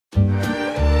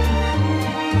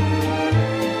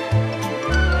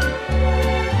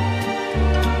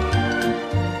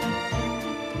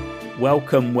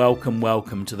Welcome, welcome,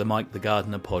 welcome to the Mike the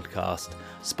Gardener podcast,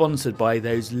 sponsored by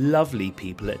those lovely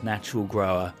people at Natural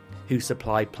Grower, who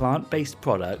supply plant-based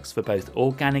products for both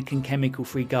organic and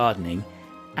chemical-free gardening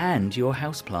and your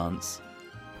houseplants.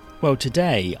 Well,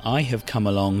 today I have come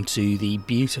along to the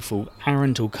beautiful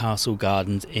Arundel Castle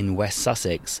Gardens in West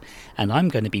Sussex, and I'm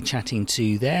going to be chatting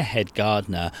to their head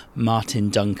gardener, Martin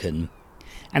Duncan.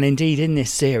 And indeed, in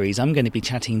this series, I'm going to be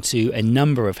chatting to a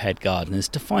number of head gardeners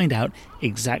to find out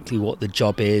exactly what the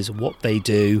job is, what they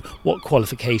do, what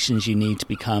qualifications you need to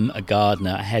become a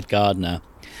gardener, a head gardener.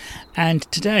 And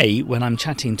today, when I'm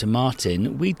chatting to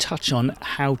Martin, we touch on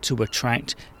how to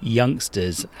attract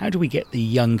youngsters. How do we get the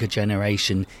younger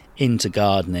generation into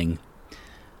gardening?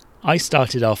 I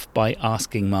started off by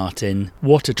asking Martin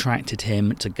what attracted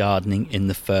him to gardening in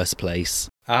the first place.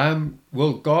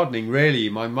 Well, gardening really.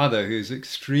 My mother, who's an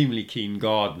extremely keen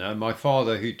gardener, my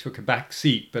father, who took a back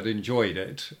seat but enjoyed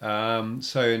it.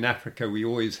 So in Africa, we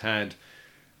always had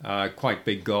quite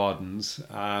big gardens.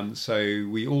 So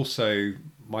we also,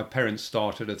 my parents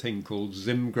started a thing called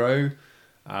Zimgrow,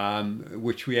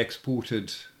 which we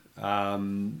exported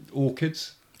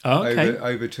orchids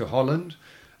over to Holland,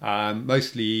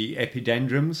 mostly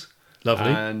epidendrums.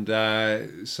 Lovely.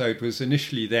 And so it was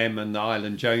initially them and the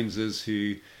Island Joneses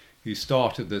who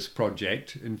started this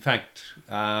project. In fact,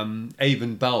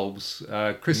 Avon Bulbs,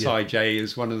 Chris IJ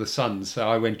is one of the sons, so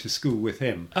I went to school with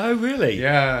him. Oh, really?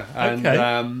 Yeah. And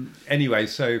Okay. Anyway,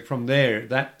 so from there,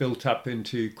 that built up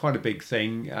into quite a big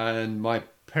thing. And my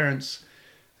parents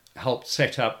helped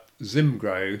set up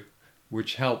Zimgrow,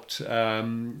 which helped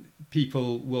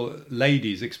people, well,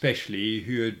 ladies especially,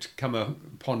 who had come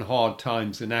upon hard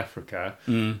times in Africa.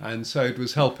 And so it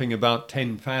was helping about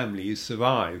 10 families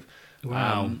survive.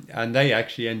 Wow. And they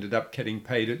actually ended up getting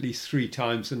paid at least 3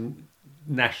 times the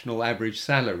national average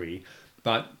salary.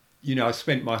 But, you know, I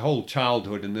spent my whole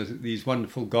childhood in these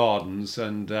wonderful gardens,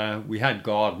 and we had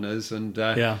gardeners, and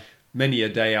many a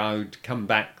day I would come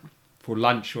back for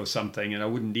lunch or something and I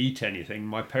wouldn't eat anything.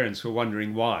 My parents were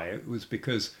wondering why. It was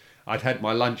because I'd had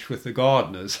my lunch with the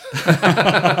gardeners.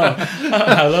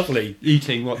 How lovely.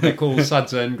 Eating what they call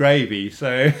sudza and gravy.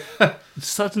 So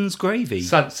Sutton's gravy.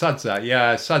 Sudza,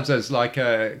 yeah. Sudza's like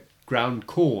a ground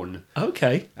corn.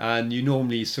 Okay. And you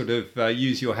normally sort of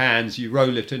use your hands, you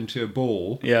roll it into a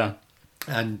ball Yeah.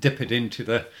 and dip it into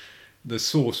the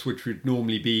sauce, which would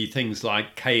normally be things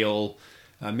like kale,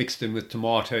 mixed in with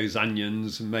tomatoes,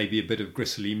 onions, and maybe a bit of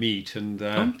gristly meat. And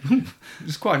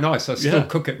it's quite nice. I still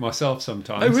cook it myself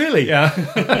sometimes. Oh, really?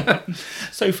 Yeah.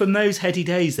 So from those heady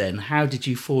days then, how did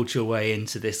you forge your way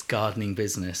into this gardening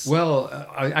business? Well,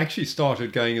 I actually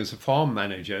started going as a farm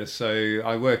manager. So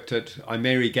I worked at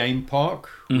Imeri Game Park,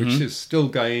 which is still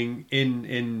going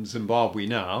in Zimbabwe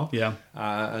now. Yeah.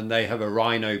 And they have a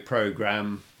rhino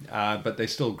program, but they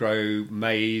still grow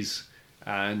maize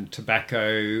and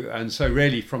tobacco, and so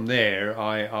really from there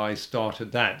I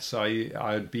started that. So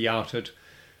I'd be out at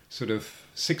sort of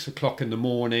 6 o'clock in the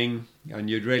morning,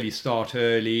 and you'd really start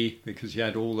early because you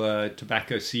had all the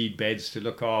tobacco seed beds to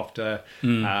look after,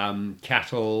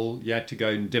 cattle. You had to go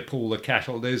and dip all the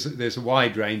cattle. There's a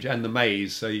wide range, and the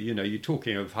maize. So you know, you're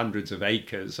talking of hundreds of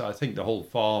acres. I think the whole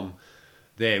farm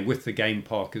there with the game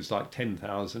park is like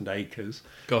 10,000 acres.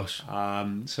 Gosh.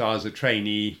 So I was a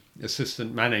trainee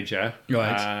assistant manager.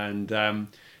 Right. And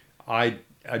I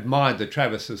admired the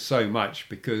Travises so much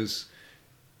because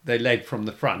they led from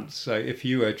the front. So if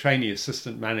you were a trainee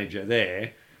assistant manager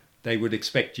there, they would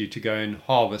expect you to go and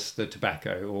harvest the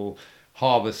tobacco or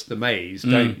harvest the maize.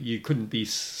 You couldn't be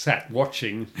sat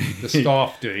watching the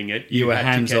staff doing it. You were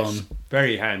had to get hands-on.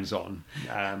 Very hands-on.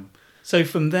 So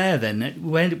from there then,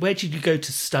 where did you go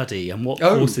to study and what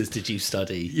courses did you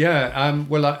study? Yeah,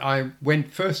 well, I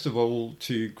went first of all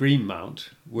to Greenmount,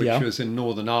 which was in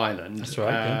Northern Ireland. That's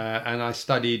right. And I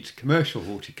studied commercial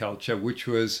horticulture, which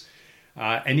was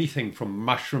anything from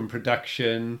mushroom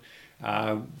production.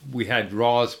 We had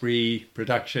raspberry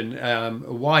production,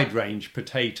 a wide range,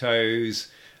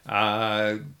 potatoes,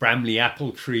 Bramley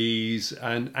apple trees.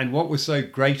 And what was so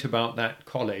great about that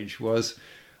college was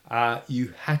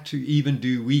you had to even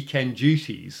do weekend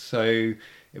duties. So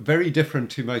very different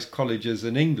to most colleges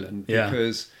in England,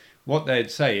 because what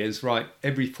they'd say is, right,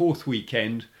 every 4th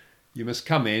weekend you must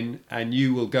come in and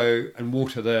you will go and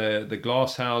water the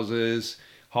glass houses,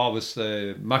 harvest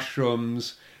the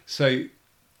mushrooms. So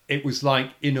it was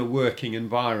like in a working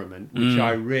environment, which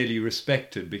I really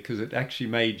respected, because it actually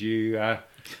made you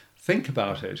think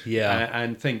about it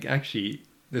and think, actually,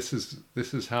 this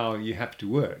is how you have to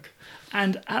work.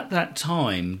 And at that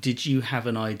time, did you have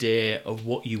an idea of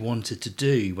what you wanted to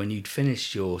do when you'd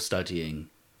finished your studying?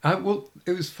 Well,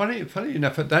 it was funny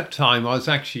enough. At that time, I was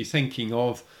actually thinking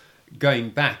of going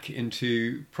back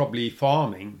into probably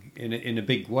farming in a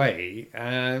big way,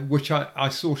 which I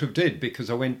sort of did, because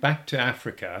I went back to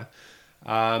Africa,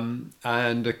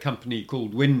 and a company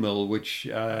called Windmill, which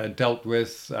dealt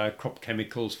with crop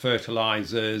chemicals,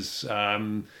 fertilizers,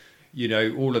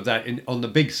 all of that on the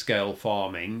big scale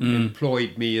farming,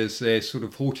 employed me as their sort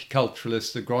of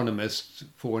horticulturalist agronomist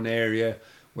for an area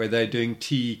where they're doing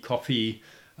tea, coffee,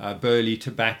 burley,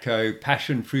 tobacco,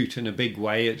 passion fruit in a big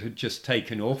way. It had just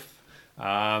taken off.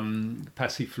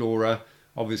 Passiflora,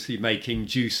 obviously making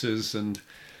juices, and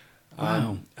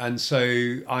Wow. and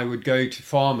so I would go to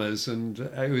farmers, and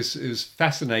it was a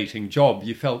fascinating job.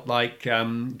 You felt like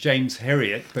James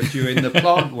Herriot, but you're in the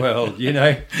plant world, I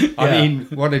Yeah. mean,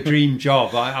 what a dream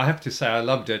job. I have to say I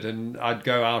loved it, and I'd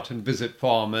go out and visit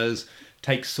farmers,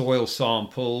 take soil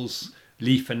samples,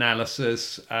 leaf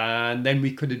analysis, and then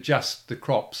we could adjust the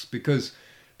crops, because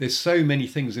there's so many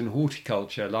things in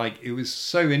horticulture. Like, it was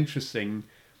so interesting.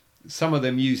 Some of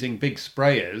them using big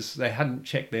sprayers, they hadn't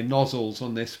checked their nozzles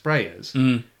on their sprayers.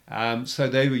 So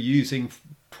they were using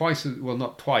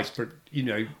not twice, but,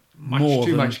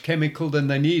 much chemical than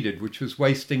they needed, which was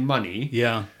wasting money.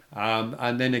 Yeah.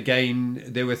 And then again,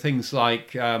 there were things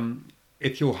like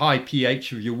if your high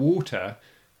pH of your water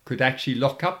could actually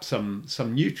lock up some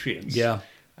nutrients. Yeah.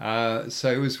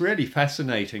 So it was really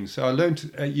fascinating. So I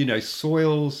learned,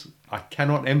 soils, I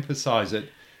cannot emphasize it.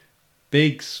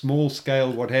 Big, small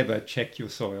scale, whatever, check your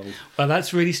soils. Well,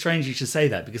 that's really strange you should say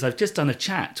that, because I've just done a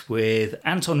chat with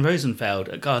Anton Rosenfeld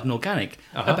at Garden Organic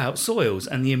about soils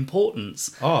and the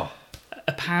importance. Oh,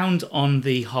 A pound on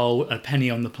the whole, a penny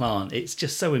on the plant. It's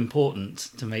just so important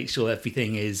to make sure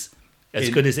everything is as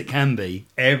good as it can be.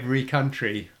 every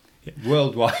country,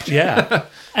 worldwide. Yeah.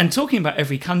 And talking about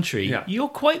every country, Yeah. you're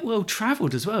quite well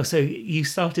travelled as well. So you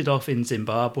started off in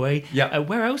Zimbabwe. Yeah.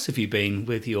 Where else have you been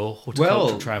with your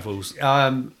horticultural travels?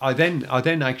 I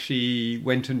then actually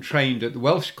went and trained at the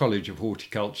Welsh College of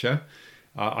Horticulture.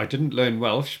 I didn't learn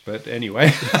Welsh, but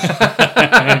anyway,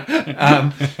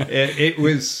 it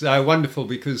was wonderful,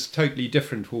 because totally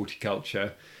different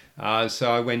horticulture.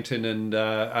 So I went in, and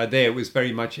there it was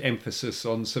very much emphasis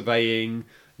on surveying,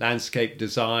 landscape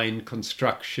design,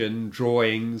 construction,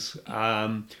 drawings.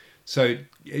 So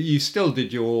you still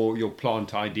did your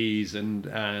plant IDs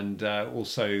and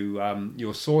also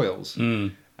your soils.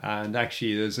 And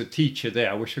actually, there's a teacher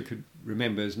there. I wish I could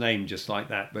remember his name just like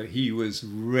that, but he was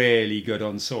really good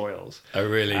on soils. Oh,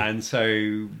 really? And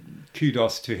so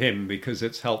kudos to him, because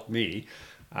it's helped me.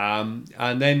 And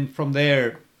then from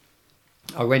there,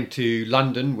 I went to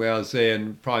London, where I was there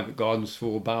in private gardens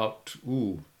for about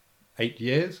 8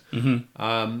 years.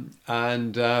 And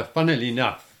funnily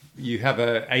enough, you have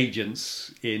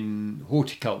agents in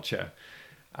horticulture.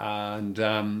 And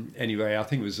anyway, I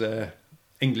think it was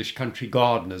English Country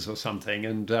Gardeners or something.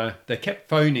 And they kept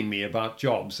phoning me about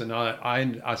jobs. And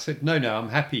I said, no, I'm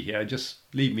happy here. Just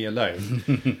leave me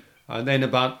alone. And then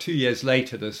about 2 years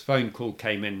later, this phone call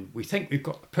came in. We think we've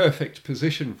got the perfect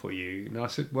position for you. And I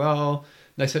said, well...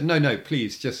 They said, no,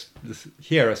 please, just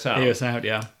hear us out. Hear us out,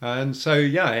 yeah. And so,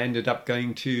 I ended up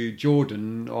going to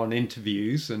Jordan on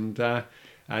interviews, and it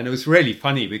was really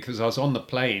funny, because I was on the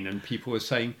plane and people were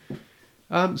saying,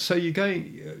 so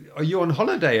are you on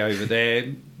holiday over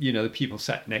there? The people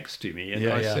sat next to me, and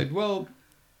I said, well,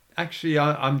 actually,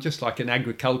 I'm just like an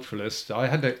agriculturalist. I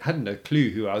hadn't a clue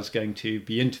who I was going to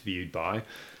be interviewed by.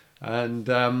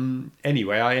 And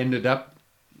anyway, I ended up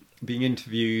being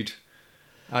interviewed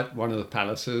at one of the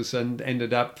palaces, and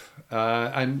ended up,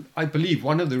 and I believe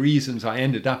one of the reasons I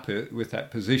ended up with that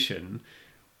position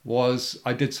was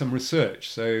I did some research.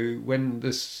 So when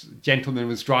this gentleman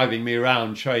was driving me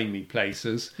around showing me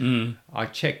places, I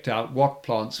checked out what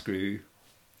plants grew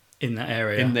in that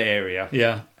area.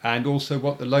 Yeah. And also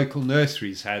what the local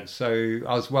nurseries had. So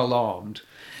I was well armed.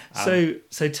 So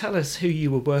tell us who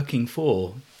you were working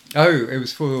for. Oh, it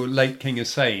was for late King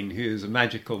Hussein, who was a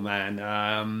magical man,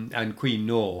 and Queen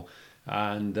Noor,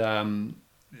 and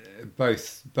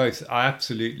both. I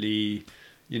absolutely,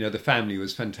 the family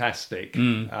was fantastic,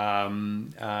 I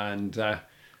mean,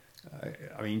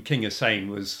 King Hussein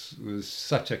was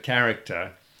such a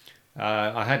character.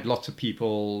 I had lots of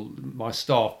people, my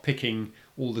staff, picking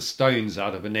all the stones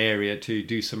out of an area to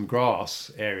do some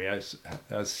grass areas,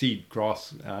 seed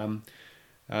grass.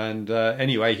 And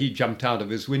anyway, he jumped out of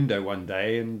his window one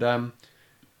day and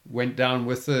went down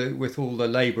with all the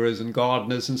labourers and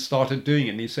gardeners and started doing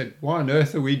it. And he said, "Why on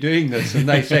earth are we doing this?" And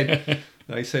they said,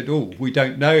 they said, "Oh, we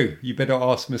don't know. You better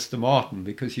ask Mr. Martin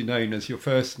because you're known as your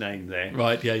first name there."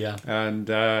 Right. Yeah. Yeah. And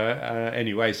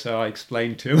anyway, so I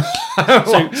explained to him.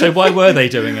 So why were they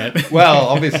doing it? Well,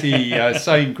 obviously,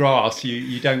 sowing grass,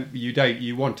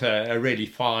 you want a really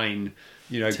fine,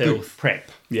 good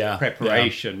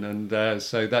preparation, and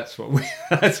so that's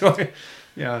what.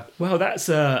 Yeah. Well, that's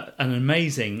an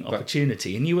amazing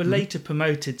opportunity, and you were later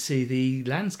promoted to the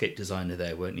landscape designer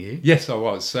there, weren't you? Yes, I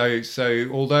was. So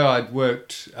although I'd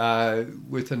worked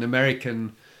with an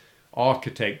American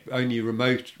architect only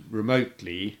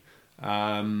remotely,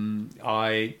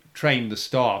 I trained the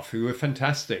staff who were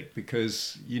fantastic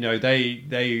because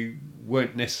they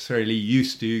weren't necessarily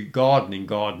used to gardening.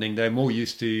 They're more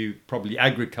used to probably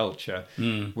agriculture,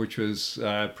 which was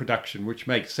production, which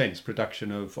makes sense,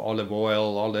 production of olive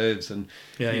oil, olives, and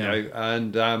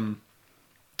I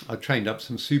trained up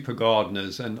some super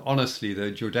gardeners, and honestly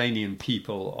the Jordanian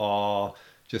people are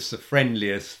just the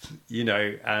friendliest,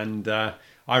 and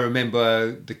I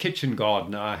remember the kitchen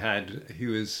gardener I had, he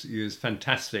was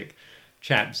fantastic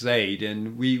chap, Zaid,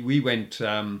 and we went,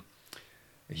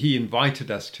 he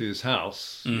invited us to his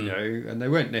house, and they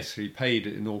weren't necessarily paid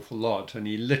an awful lot, and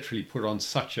he literally put on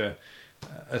such a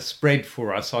spread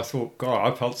for us. I thought,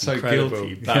 God, I felt so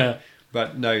guilty,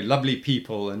 but no, lovely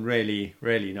people and really,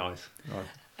 really nice. Right.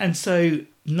 And so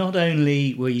not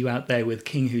only were you out there with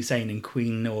King Hussein and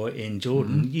Queen Noor in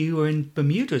Jordan, you were in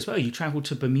Bermuda as well. You travelled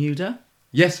to Bermuda?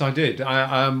 Yes, I did.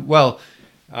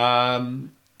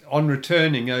 On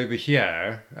returning over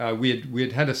here,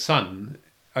 we had a son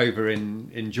over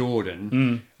in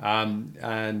Jordan,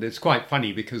 and it's quite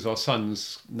funny because our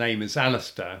son's name is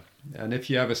Alistair, and if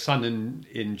you have a son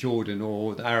in Jordan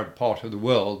or the Arab part of the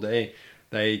world,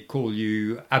 they call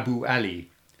you Abu Ali,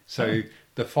 so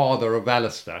the father of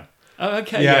Alistair. Oh,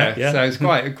 okay. Yeah. So it's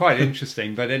quite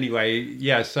interesting. But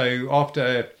anyway, so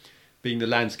after being the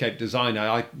landscape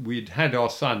designer, we'd had our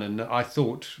son, and I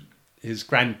thought his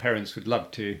grandparents would love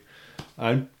to.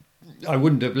 I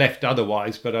wouldn't have left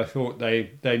otherwise, but I thought they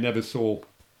never saw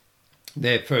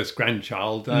their first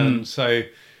grandchild, and so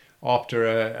after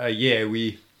a year,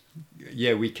 we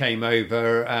came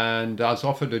over, and I was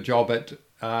offered a job at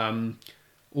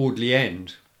Audley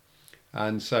End,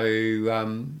 and so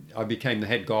I became the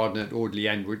head gardener at Audley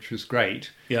End, which was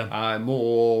great. Yeah.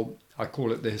 More, I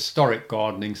call it the historic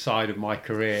gardening side of my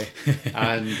career,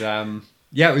 and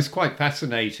it was quite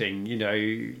fascinating.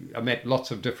 I met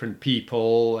lots of different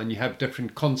people, and you have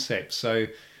different concepts. So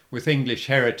with English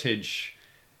Heritage,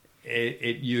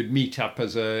 you'd meet up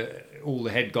as all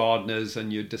the head gardeners,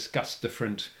 and you'd discuss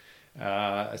different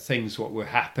things, what were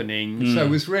happening. So it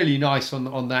was really nice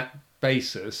on that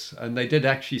basis. And they did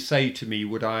actually say to me,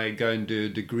 would I go and do a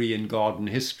degree in garden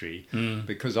history?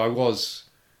 Because I was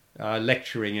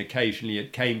lecturing occasionally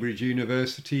at Cambridge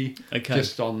University,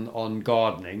 just on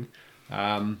gardening.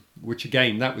 Which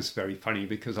again, that was very funny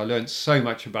because I learned so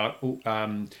much about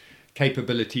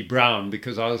Capability Brown,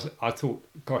 because I thought,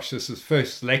 gosh, this is the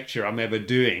first lecture I'm ever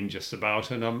doing just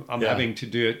about, and I'm having to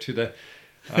do it to the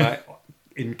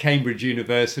in Cambridge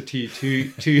University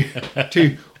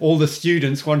to all the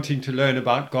students wanting to learn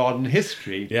about garden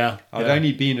history. I'd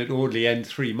only been at Audley End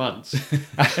 3 months.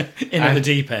 At the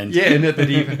deep end. Yeah, in at the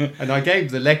deep end. And I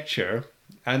gave the lecture,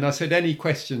 and I said, any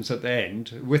questions at the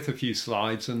end, with a few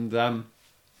slides, and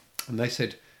they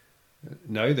said,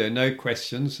 no, there are no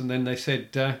questions. And then they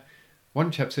said,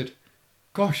 one chap said,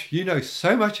 gosh, you know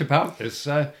so much about this.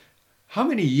 How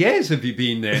many years have you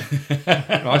been there?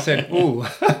 And I said,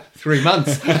 3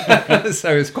 months.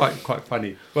 So it's quite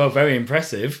funny. Well, very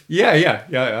impressive. Yeah,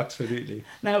 absolutely.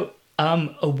 Now,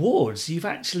 awards. You've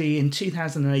actually, in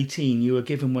 2018, you were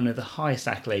given one of the highest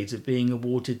accolades of being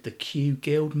awarded the Kew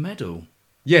Guild Medal.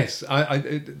 Yes,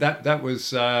 that was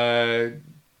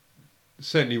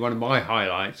certainly one of my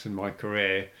highlights in my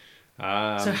career.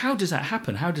 So how does that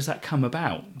happen? How does that come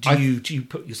about? Do you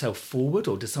put yourself forward,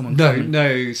 or does someone come in?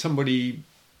 No, somebody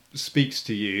speaks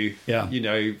to you, Yeah.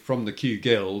 From the Kew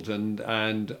Guild, and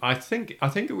I think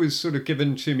it was sort of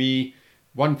given to me,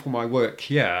 one for my work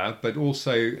here, but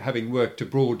also having worked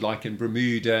abroad, like in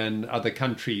Bermuda and other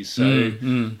countries.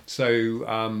 So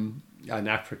and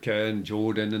Africa and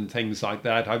Jordan and things like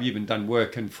that. I've even done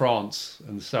work in France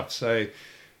and stuff. So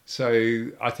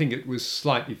I think it was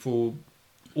slightly for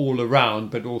all around,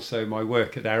 but also my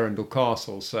work at Arundel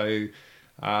Castle. So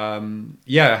I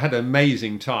had an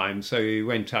amazing time. So we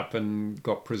went up and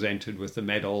got presented with the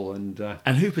medal. And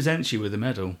who presents you with the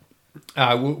medal?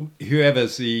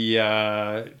 Whoever's the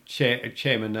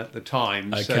chairman at the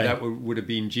time, so Okay. that would have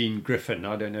been Jean Griffin.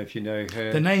 I don't know if you know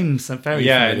her. The names are very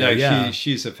Yeah, familiar. no, Yeah.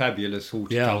 she's a fabulous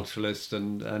horticulturalist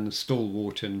and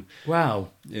stalwart Wow.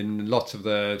 in lots of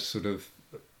the sort of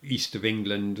east of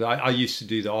England. I used to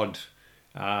do the odd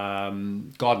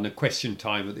gardener question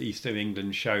time at the East of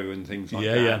England show and things like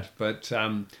that. Yeah. But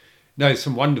no,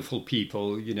 some wonderful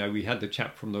people. You know, we had the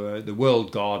chap from the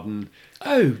World Garden,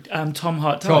 Oh, Tom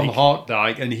Hart. Tom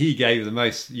Hartdyke, and he gave the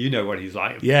most, you know what he's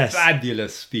like, Yes.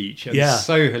 fabulous speech and Yeah.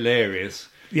 so hilarious.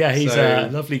 Yeah, he's So-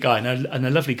 a lovely guy and a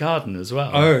lovely garden as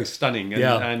well. Oh, stunning. And,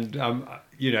 Yeah. and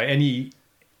you know, any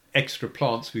extra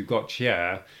plants we've got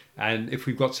here, and if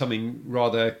we've got something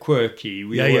rather quirky,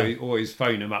 we always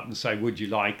phone them up and say, would you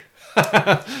like?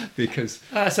 Because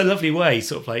It's a lovely way,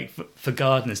 sort of like for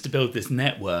gardeners to build this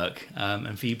network,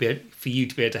 and for you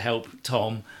to be able to help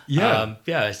Tom. Yeah.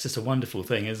 It's just a wonderful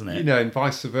thing, isn't it? you know, and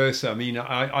vice versa. I mean,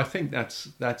 I think that's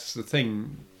the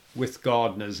thing with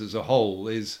gardeners as a whole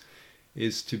is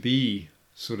to be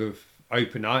sort of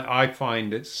open. I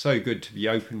find it's so good to be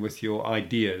open with your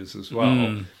ideas as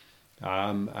well.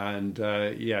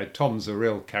 Tom's a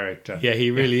real character. Yeah, he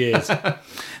really is.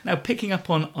 Now, picking up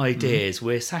on ideas,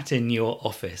 we're sat in your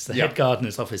office, the head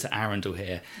gardener's office at Arundel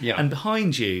here. Yeah. And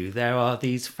behind you, there are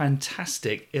these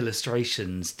fantastic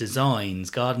illustrations,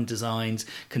 designs, garden designs,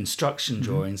 construction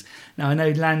drawings. Now, I know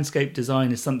landscape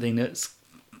design is something that's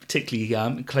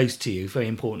particularly close to you, very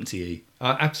important to you.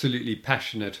 Absolutely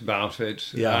passionate about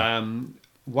it. Yeah.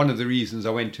 One of the reasons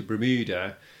I went to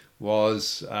Bermuda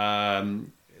was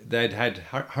they'd had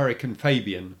Hurricane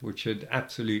Fabian, which had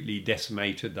absolutely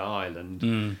decimated the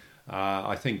island.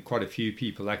 I think quite a few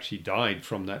people actually died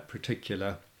from that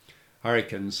particular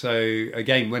hurricane. So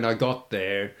again, when I got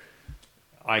there,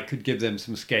 I could give them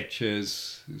some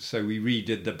sketches. So we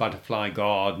redid the butterfly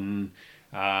garden.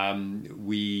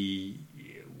 We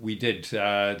did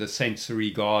the sensory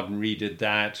garden, redid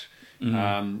that.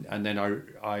 And then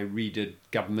I redid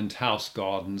government house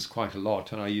gardens quite a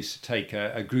lot. And I used to take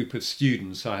a group of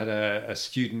students. I had a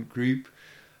student group,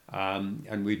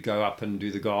 and we'd go up and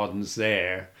do the gardens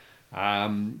there.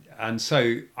 And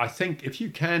so I think if you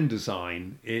can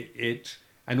design it,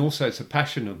 and also it's a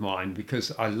passion of mine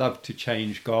because I love to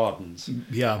change gardens.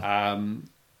 Yeah.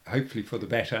 Hopefully for the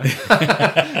better.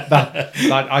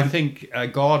 but I think a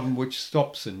garden which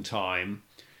stops in time,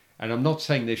 and I'm not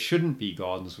saying there shouldn't be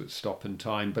gardens which stop in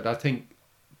time, but I think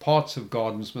parts of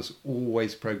gardens must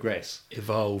always progress.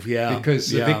 Evolve, yeah. Because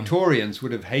the Victorians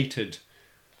would have hated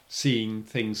seeing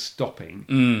things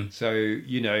stopping. So,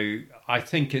 you know, I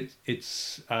think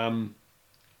it's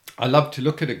I love to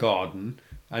look at a garden,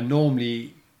 and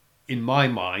normally, in my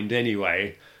mind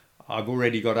anyway, I've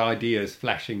already got ideas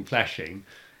flashing.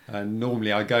 And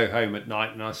normally I go home at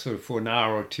night and I sort of, for an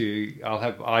hour or two, I'll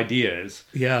have ideas.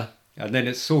 Yeah. And then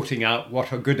it's sorting out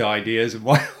what are good ideas and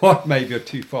what maybe are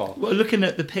too far. Well, looking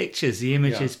at the pictures, the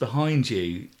images behind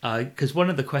you, because one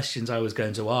of the questions I was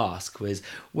going to ask was,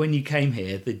 when you came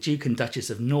here, the Duke and Duchess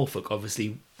of Norfolk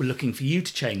obviously were looking for you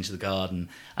to change the garden.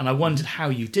 And I wondered how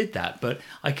you did that. But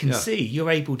I can see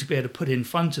you're able to be able to put in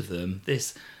front of them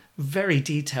this very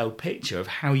detailed picture of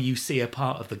how you see a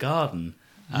part of the garden.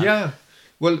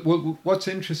 Well, what's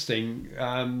interesting,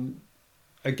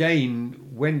 again,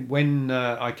 when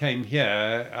I came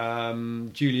here,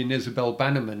 Julie and Isabel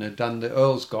Bannerman had done the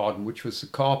Earl's Garden, which was the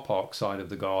car park side of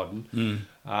the garden.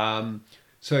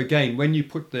 So again, when you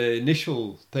put the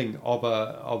initial thing of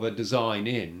a design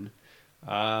in,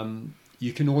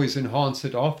 you can always enhance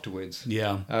it afterwards.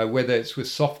 Yeah. Whether it's with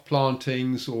soft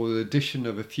plantings or the addition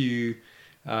of a few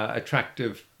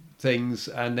attractive things,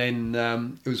 and then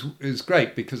it was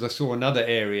great because I saw another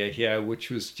area here which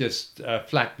was just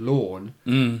flat lawn,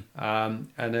 and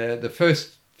the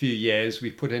first few years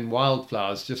we put in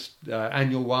wildflowers, just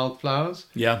annual wildflowers.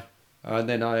 And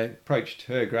then I approached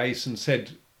Her Grace and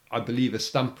said, I believe a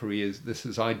stumpery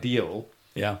is ideal.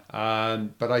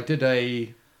 But I did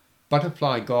a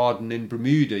butterfly garden in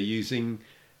Bermuda using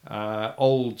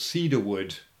old cedar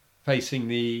wood facing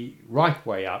the right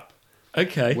way up.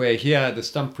 Okay. Where here the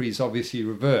stumpery is obviously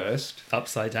reversed.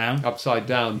 Upside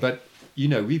down. But, you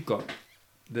know, we've got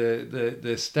the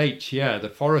estate here, the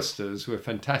foresters were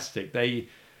fantastic. They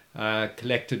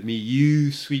collected me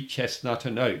yew, sweet chestnut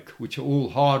and oak, which are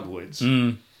all hardwoods.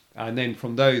 And then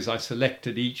from those I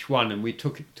selected each one and we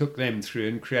took them through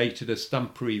and created a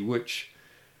stumpery which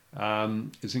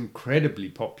is incredibly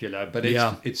popular. But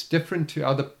it's different to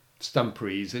other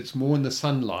stumperies. It's more in the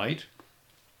sunlight.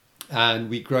 And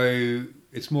we grow,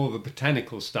 it's more of a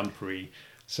botanical stumpery.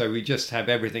 So we just have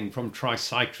everything from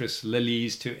Tricitrus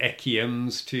lilies to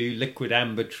echiums to liquid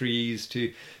amber trees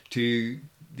to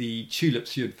the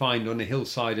tulips you'd find on a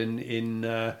hillside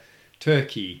in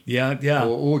Turkey,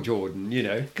 or Jordan, you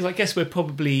know. Because I guess we're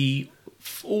probably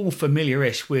all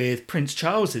familiar-ish with Prince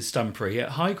Charles's stumpery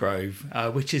at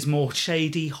Highgrove, which is more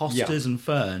shady hostas and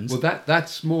ferns. Well,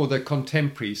 that's more the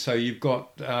contemporary. So you've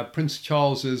got Prince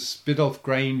Charles's Biddulph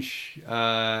Grange,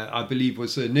 I believe,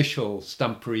 was the initial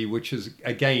stumpery, which is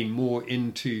again more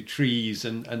into trees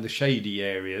and the shady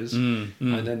areas. And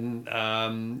then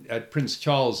at Prince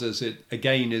Charles's, it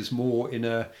again is more in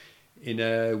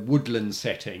a woodland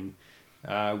setting.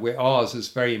 Where ours is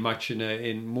very much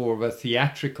in more of a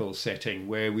theatrical setting,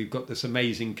 where we've got this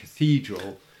amazing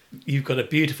cathedral. You've got a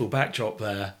beautiful backdrop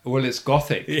there. Well, it's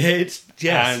Gothic. It's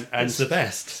and it's the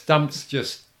best. Stumps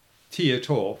just tee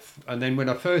it off. And then when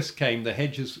I first came, the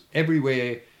hedges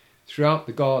everywhere throughout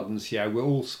the gardens here were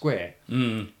all square.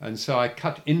 And so I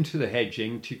cut into the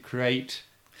hedging to create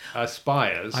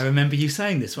spires. I remember you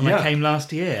saying this when I came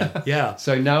last year. Yeah.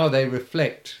 So now they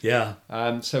reflect. Yeah.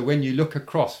 So when you look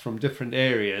across from different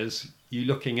areas, you're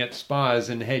looking at spires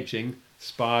and hedging,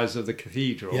 spires of the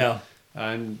cathedral. Yeah.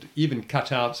 And even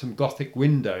cut out some Gothic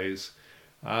windows.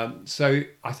 So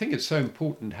I think it's so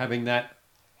important having that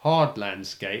hard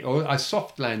landscape, or a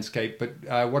soft landscape,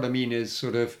 but what I mean is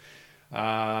sort of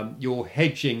your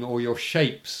hedging or your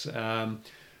shapes to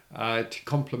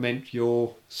complement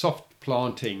your soft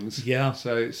plantings. Yeah.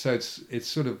 So it's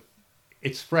sort of,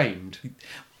 it's framed.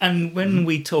 And when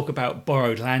we talk about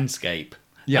borrowed landscape,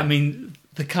 I mean,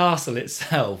 the castle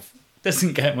itself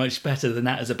doesn't get much better than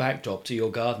that as a backdrop to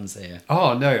your gardens here.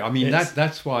 Oh no, I mean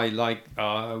that's why, like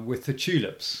with the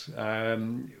tulips,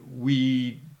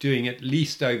 we doing at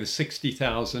least over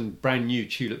 60,000 brand new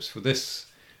tulips for this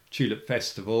tulip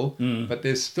festival, but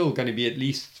there's still going to be at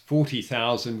least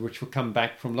 40,000 which will come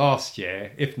back from last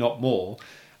year, if not more.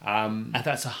 And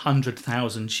that's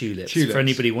 100,000 tulips. For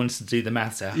anybody who wants to do the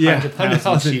maths there.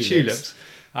 100,000 tulips.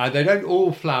 They don't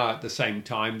all flower at the same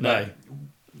time. No.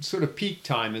 Sort of peak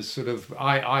time is sort of,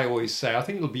 I always say, I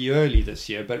think it'll be early this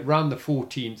year, but around the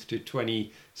 14th to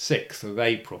 26th of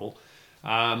April.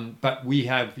 But we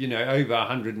have, over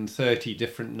 130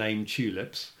 different named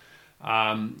tulips.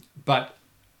 But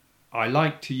I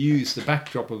like to use the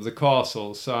backdrop of the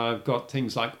castle. So I've got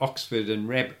things like Oxford and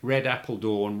red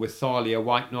Appledorn with Thalia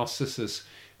white narcissus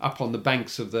up on the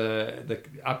banks of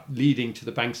up leading to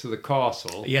the banks of the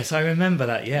castle. Yes, I remember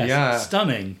that. Yes, yeah.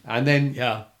 Stunning. And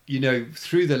then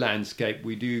through the landscape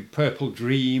we do Purple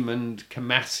Dream and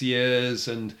Camassias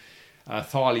and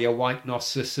Thalia white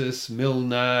narcissus,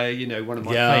 Milner. One of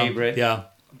my favourite. Yeah.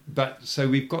 But so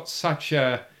we've got such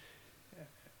a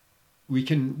we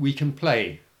can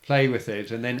play with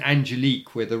it, and then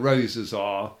Angelique where the roses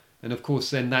are, and of course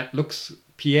then that looks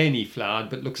peony flowered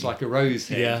but looks like a rose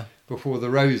head before the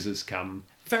roses come.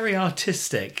 Very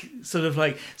artistic, sort of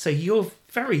like, so you're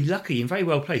very lucky and very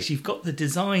well placed. You've got the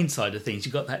design side of things,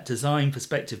 you've got that design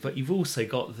perspective, but you've also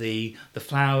got the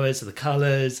flowers, the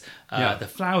colours, the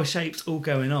flower shapes all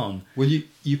going on. Well,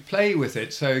 you play with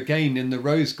it. So again, in the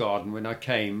rose garden when I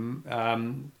came,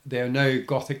 there are no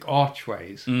Gothic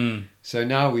archways. So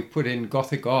now we put in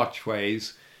Gothic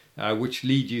archways which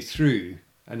lead you through,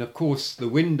 and of course the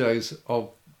windows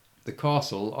of the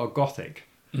castle are Gothic.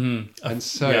 And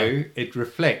so it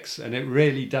reflects, and it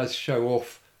really does show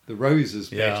off the roses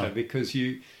better, because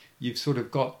you've sort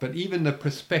of got, but even the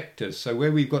prospectus, so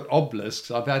where we've got obelisks,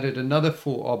 I've added another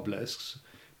 4 obelisks,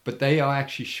 but they are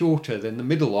actually shorter than the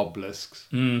middle obelisks.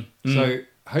 So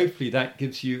hopefully that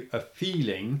gives you a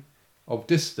feeling of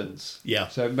distance. Yeah.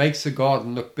 So it makes the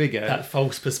garden look bigger. That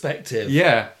false perspective.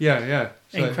 Yeah. So,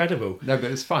 incredible. No,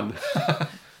 but it's fun.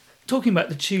 Talking about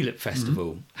the Tulip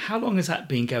Festival, how long has that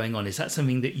been going on? Is that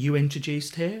something that you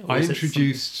introduced here? I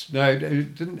introduced, no,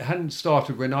 it hadn't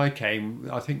started when I came.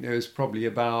 I think there was probably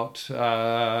around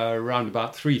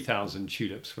about 3,000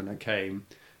 tulips when I came.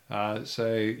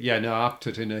 So I upped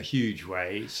it in a huge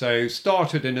way. So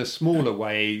started in a smaller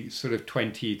way, sort of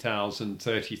 20,000,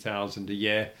 30,000 a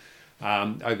year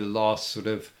over the last sort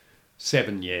of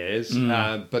 7 years.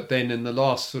 But then in the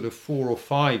last sort of 4 or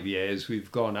 5 years,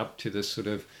 we've gone up to this sort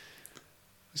of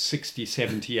 60,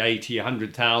 70, 80,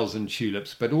 100,000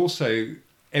 tulips, but also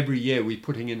every year we're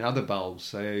putting in other bulbs.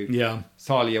 So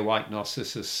Thalia white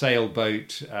narcissus,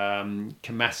 sailboat,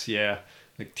 Camassia,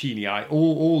 Lactinii,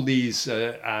 all these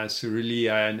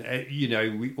Cerealia,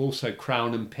 and we also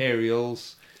crown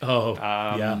imperials,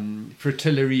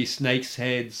 fritillary snakes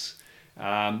heads.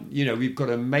 We've got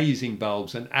amazing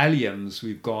bulbs, and alliums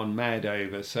we've gone mad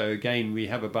over. So again, we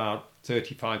have about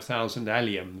 35,000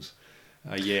 alliums.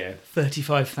 a year.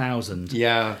 35,000.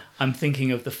 Yeah. I'm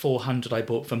thinking of the 400 I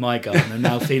bought for my garden and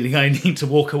now feeling I need to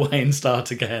walk away and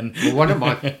start again. Well, one of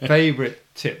my favourite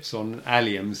tips on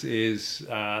alliums is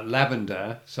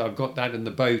lavender. So I've got that in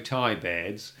the bow tie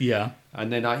beds. Yeah.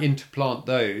 And then I interplant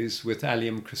those with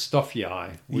Allium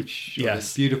Christophii, which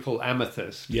is beautiful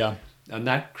amethyst. Yeah. And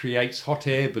that creates hot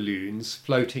air balloons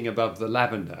floating above the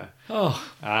lavender. Oh.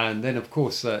 And then, of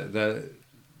course, the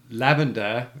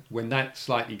lavender, when that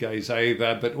slightly goes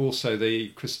over, but also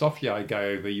the Christophii go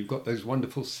over, you've got those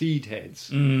wonderful seed heads.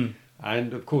 Mm.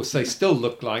 And, of course, they still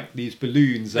look like these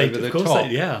balloons over the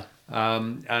top. Yeah.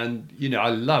 And, you know, I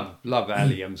love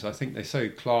alliums. I think they're so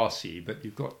classy. But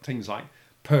you've got things like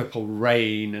Purple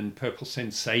Rain and Purple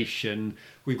Sensation.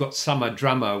 We've got Summer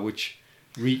Drummer, which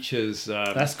reaches...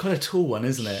 that's quite a tall one,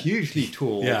 isn't it? Hugely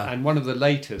tall. Yeah. And one of the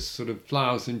latest sort of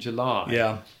flowers in July.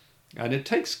 Yeah. And it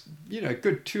takes, you know, a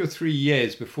good 2 or 3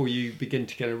 years before you begin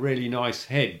to get a really nice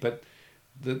head. But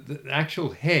the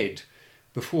actual head,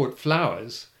 before it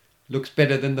flowers, looks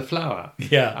better than the flower.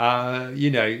 Yeah. You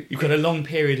know... You've got a long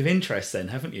period of interest then,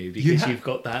 haven't you? Because you've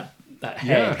got that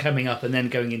head coming up and then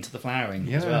going into the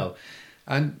flowering as well.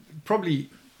 And probably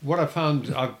what I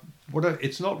found,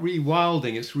 it's not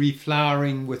rewilding, it's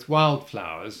reflowering with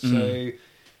wildflowers. So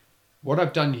what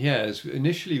I've done here is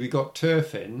initially we got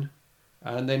turf in,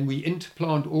 and then we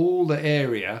interplant all the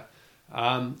area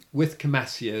with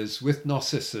Camasias, with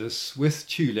Narcissus, with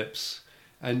tulips,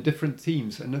 and different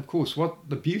themes. And of course, what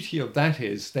the beauty of that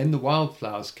is, then the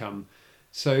wildflowers come.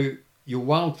 So your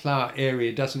wildflower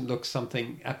area doesn't look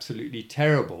something absolutely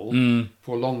terrible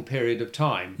for a long period of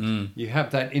time. You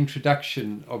have that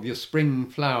introduction of your spring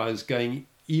flowers going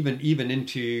even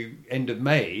into end of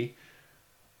May,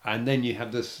 and then you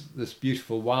have this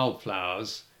beautiful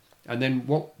wildflowers. And then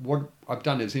what I've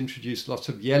done is introduce lots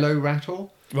of yellow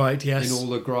rattle in all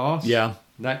the grass. Yeah.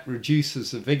 That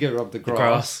reduces the vigor of the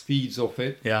grass, feeds off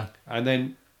it. Yeah. And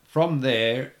then from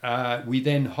there, we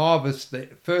then harvest the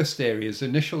first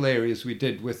initial areas we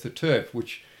did with the turf,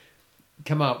 which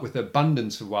come out with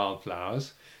abundance of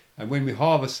wildflowers. And when we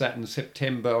harvest that in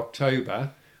September,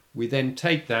 October, we then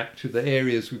take that to the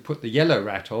areas we put the yellow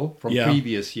rattle from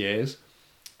previous years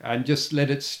and just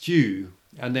let it stew.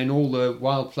 And then all the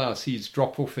wildflower seeds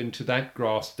drop off into that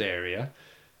grassed area.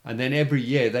 And then every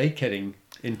year they're getting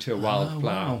into a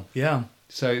wildflower. Wow. Yeah.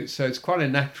 So it's quite a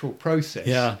natural process.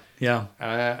 Yeah. Yeah.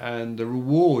 And the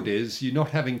reward is you're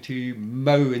not having to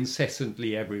mow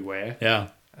incessantly everywhere. Yeah.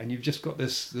 And you've just got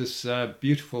this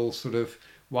beautiful sort of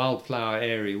wildflower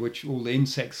area, which all the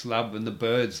insects love and the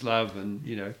birds love, and,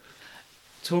 you know.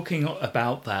 Talking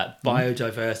about that,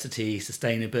 biodiversity,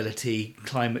 sustainability,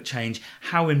 climate change,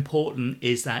 how important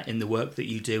is that in the work that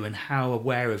you do, and how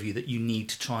aware are you that you need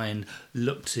to try and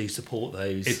look to support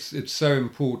those? It's so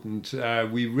important.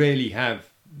 We really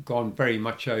have gone very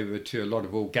much over to a lot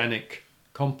of organic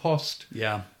compost.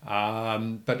 Yeah.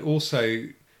 But also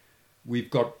we've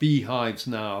got beehives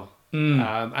now.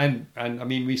 And I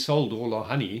mean, we sold all our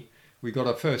honey. We got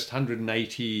our first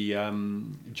 180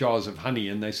 jars of honey,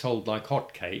 and they sold like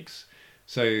hotcakes.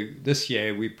 So this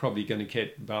year we're probably going to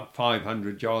get about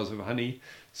 500 jars of honey.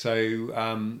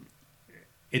 So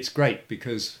it's great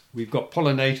because we've got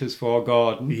pollinators for our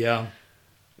garden. Yeah.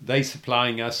 They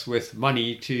supplying us with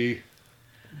money to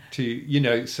you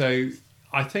know. So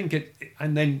I think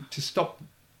and then to stop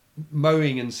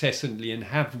mowing incessantly and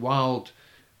have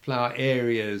wildflower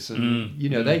areas, and you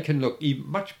know they can look even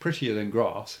much prettier than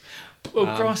grass.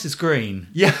 Well, grass is green.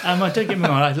 Yeah. Don't get me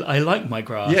wrong, I like my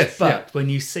grass. Yes, but when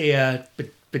you see a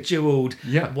bejeweled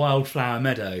wildflower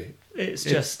meadow, it's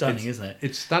just stunning, isn't it?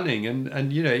 It's stunning.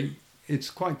 And, you know, it's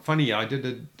quite funny. I did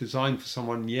a design for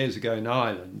someone years ago in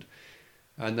Ireland,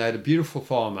 and they had a beautiful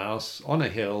farmhouse on a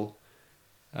hill,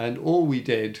 and all we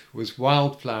did was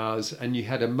wildflowers, and you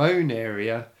had a mown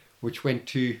area which went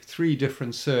to 3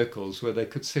 different circles where they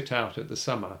could sit out at the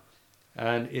summer.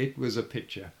 And it was a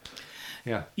picture.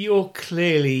 Yeah. You're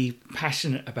clearly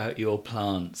passionate about your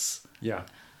plants. Yeah.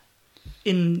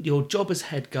 In your job as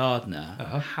head gardener,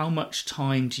 how much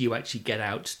time do you actually get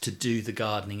out to do the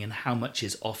gardening, and how much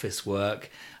is office work,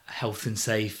 health and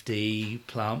safety,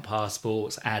 plant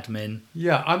passports, admin?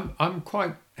 Yeah, I'm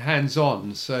quite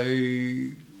hands-on. So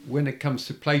when it comes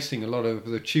to placing a lot of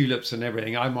the tulips and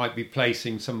everything, I might be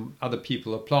placing, some other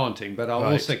people are planting, but I'll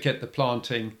also get the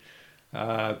planting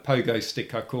pogo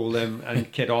stick, I call them, and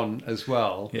get on as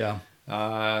well. Yeah.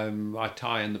 I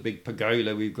tie in the big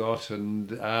pergola we've got,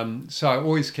 and so I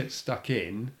always get stuck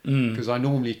in because I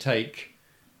normally take,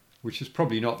 which is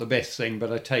probably not the best thing,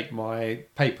 but I take my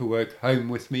paperwork home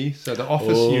with me. So the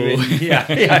office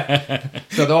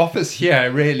So the office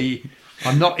here really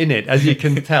I'm not in it, as you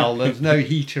can tell. There's no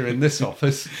heater in this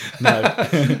office.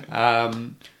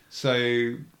 No. So,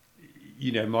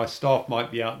 you know, my staff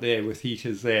might be out there with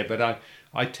heaters there, but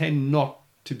I tend not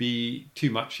to be too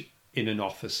much in an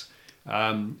office.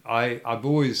 I've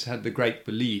always had the great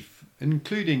belief,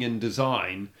 including in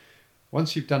design,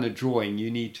 once you've done a drawing,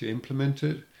 you need to implement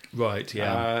it. Right,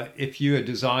 yeah. If you're a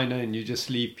designer and you just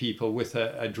leave people with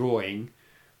a drawing,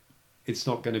 it's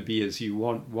not going to be as you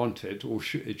want it, or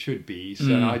it should be.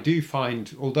 So I do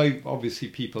find, although obviously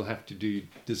people have to do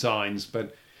designs,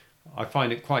 but I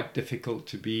find it quite difficult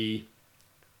to be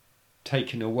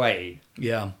taken away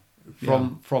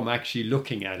from actually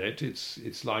looking at it.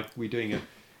 It's like we're doing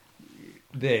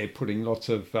they're putting lots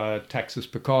of Taxus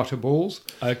piccata balls.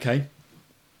 Okay.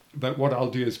 But what I'll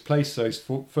do is place those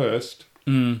first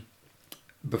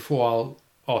before I'll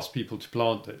ask people to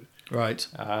plant it. Right.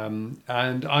 And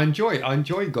I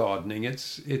enjoy gardening.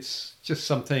 It's just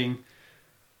something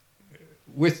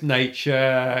with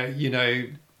nature. You know,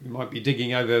 you might be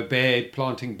digging over a bed,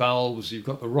 planting bulbs. You've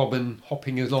got the robin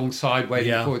hopping alongside,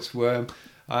 waiting for its worm.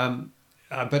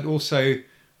 But also,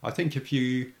 I think if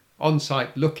you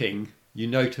on-site looking, you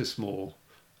notice more.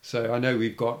 So I know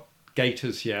we've got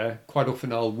gators here. Quite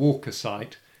often I'll walk a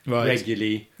site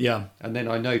regularly, and then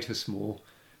I notice more.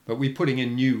 But we're putting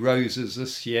in new roses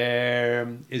this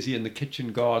year. Izzy in the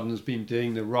kitchen garden's been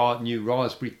doing the new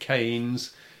raspberry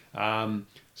canes.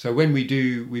 So when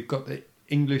we've got the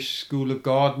English School of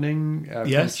Gardening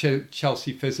from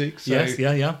Chelsea Physics. So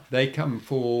they come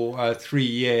for 3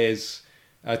 years.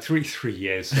 3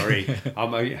 years, sorry.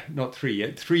 Not 3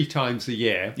 yet. 3 times a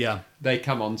year. Yeah. They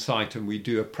come on site and we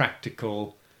do a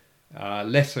practical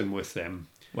lesson with them.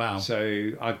 Wow.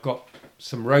 So I've got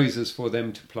some roses for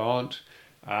them to plant.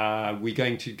 We're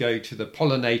going to go to the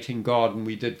pollinating garden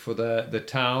we did for the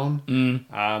town.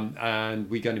 And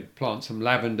we're going to plant some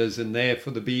lavenders in there for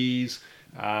the bees.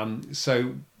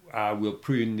 So we'll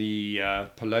prune the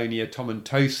Paulownia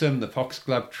tomentosum, the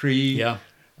foxglove tree. Yeah.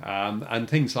 And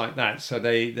things like that. So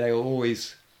they'll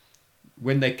always,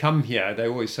 when they come here, they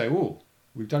always say, "Oh,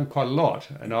 we've done quite a lot."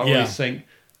 And I always think,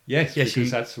 yes,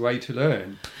 because that's the way to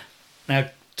learn. Now,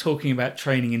 talking about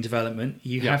training and development,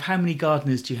 you have, how many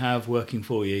gardeners do you have working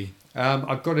for you?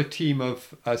 I've got a team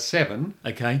of 7.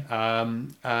 Okay.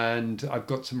 And I've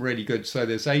got some really good, so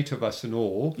there's 8 of us in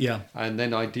all. Yeah. And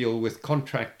then I deal with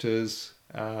contractors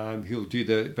who'll do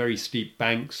the very steep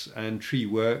banks and tree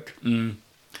work.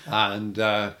 And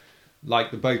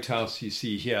like the boathouse you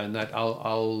see here, and that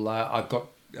I've got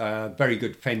a very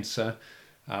good fencer,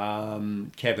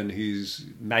 Kevin, who's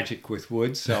magic with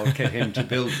wood, so I'll get him to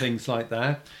build things like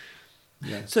that.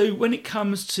 Yeah. So when it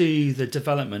comes to the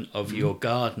development of your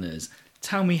gardeners,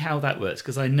 tell me how that works,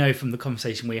 because I know from the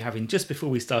conversation we were having just before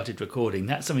we started recording,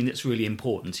 that's something that's really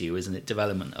important to you, isn't it?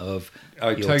 Development of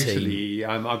your totally.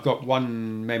 team. I've got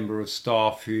one member of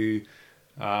staff who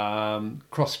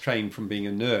cross-trained from being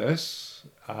a nurse,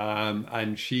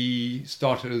 and she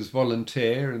started as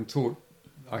volunteer and thought,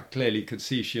 I clearly could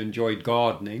see she enjoyed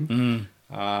gardening.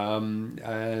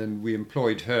 And we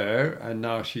employed her, and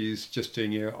now she's just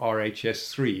doing her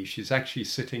RHS3. She's actually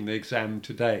sitting the exam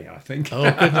today, I think.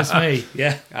 Oh, goodness me,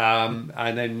 yeah.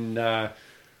 And then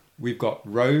we've got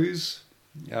Rose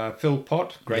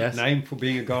Philpott, great name for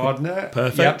being a gardener.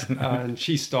 Perfect. Yep. And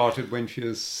she started when she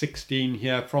was 16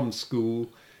 here from school.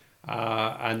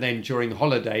 And then during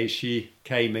holidays, she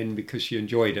came in because she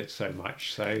enjoyed it so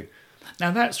much. So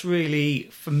now that's really,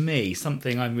 for me,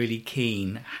 something I'm really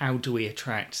keen. How do we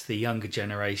attract the younger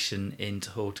generation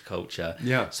into horticulture?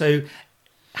 Yeah. So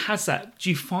do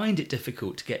you find it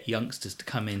difficult to get youngsters to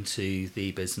come into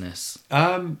the business?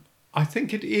 I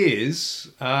think it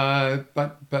is,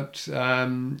 but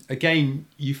again,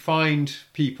 you find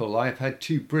people. I've had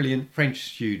 2 brilliant French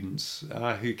students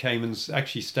who came and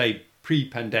actually stayed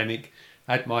pre-pandemic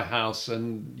at my house,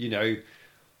 and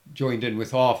joined in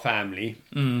with our family.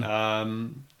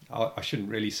 I shouldn't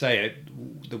really say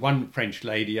it. The one French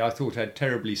lady I thought had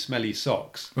terribly smelly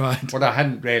socks. Right. What I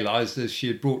hadn't realised is she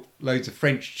had brought loads of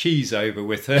French cheese over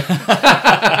with her.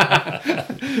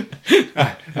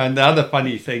 And the other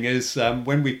funny thing is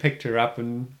when we picked her up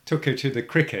and took her to the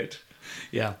cricket,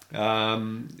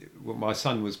 my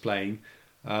son was playing,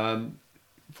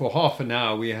 for half an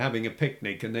hour we were having a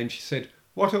picnic, and then she said,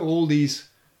 "What are all these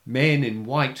men in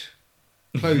white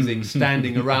clothing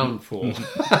standing around for?"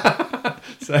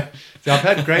 so I've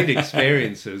had great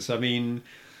experiences. I mean,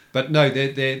 but no,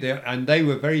 they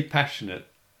were very passionate,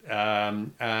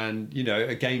 and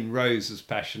again, Rose is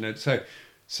passionate.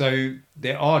 So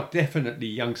there are definitely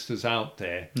youngsters out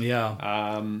there.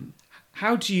 Yeah.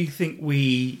 How do you think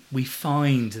we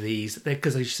find these?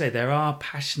 Because as you say, there are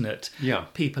passionate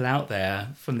people out there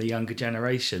from the younger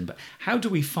generation. But how do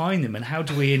we find them, and how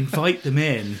do we invite them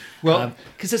in? Well,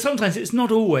 because sometimes it's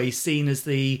not always seen as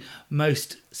the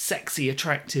most sexy,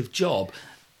 attractive job.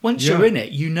 Once you're in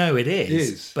it, you know it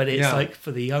is. But it's like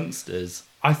for the youngsters.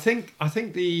 I think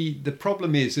the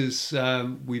problem is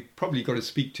we've probably got to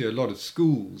speak to a lot of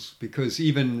schools, because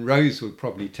even Rose would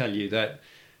probably tell you that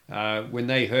when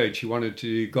they heard she wanted to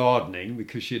do gardening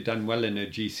because she had done well in her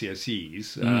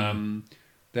GCSEs,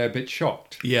 they're a bit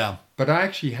shocked. Yeah. But I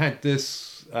actually had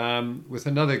this with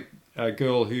another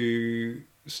girl who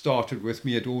started with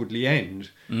me at Audley End,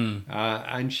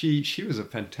 and she was a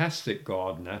fantastic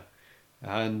gardener.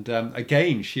 And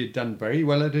again, she had done very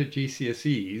well at her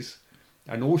GCSEs,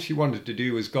 and all she wanted to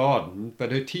do was garden.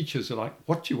 But her teachers are like,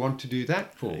 "What do you want to do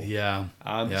that for?" Yeah.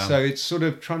 So it's sort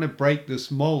of trying to break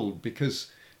this mold, because,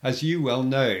 as you well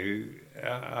know,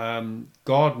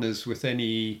 gardeners who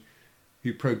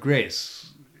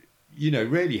progress,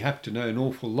 really have to know an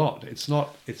awful lot. It's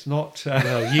not.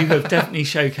 Well, you have definitely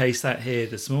showcased that here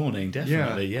this morning.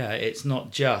 Definitely, yeah. It's not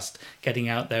just getting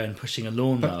out there and pushing a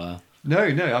lawnmower. No.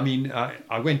 I mean,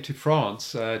 I went to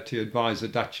France to advise a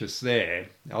duchess there.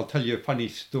 I'll tell you a funny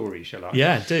story, shall I?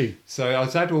 Yeah, do. So I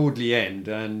was at Audley End,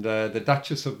 and the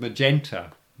Duchess of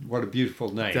Magenta, what a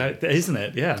beautiful name, isn't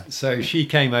it? Yeah. So she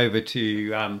came over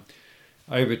to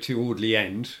Audley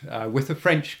End with a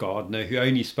French gardener who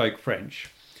only spoke French.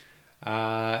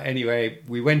 Anyway,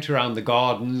 we went around the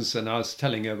gardens, and I was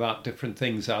telling her about different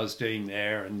things I was doing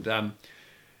there. And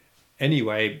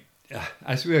anyway,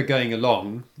 as we were going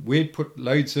along, we'd put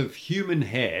loads of human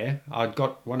hair. I'd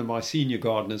got one of my senior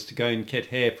gardeners to go and get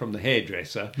hair from the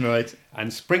hairdresser, right,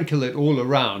 and sprinkle it all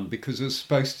around, because it was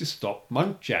supposed to stop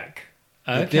monkjack,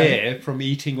 the deer, from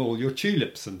eating all your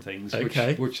tulips and things,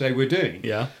 which they were doing.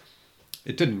 Yeah,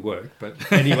 it didn't work, but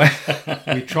anyway,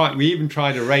 we even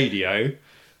tried a radio.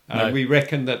 We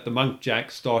reckoned that the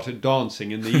monkjack started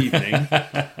dancing in the evening.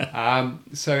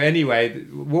 So anyway,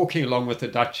 walking along with the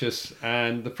Duchess,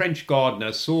 and the French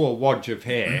gardener saw a wodge of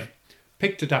hair,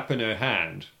 picked it up in her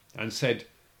hand, and said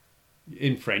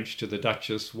in French to the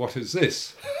Duchess, "What is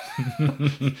this?"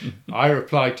 I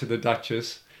replied to the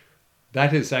Duchess,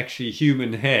 "That is actually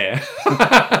human hair."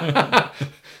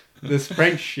 This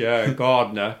French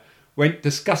gardener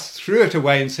threw it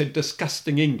away and said,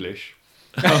 "Disgusting English."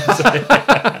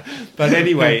 But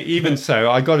anyway, even so,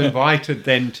 I got invited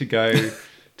then to go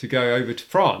over to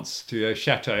France, to a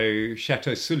Chateau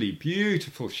Sully,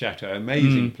 beautiful chateau,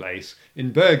 amazing place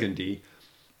in Burgundy.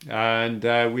 And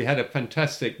we had a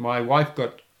fantastic, my wife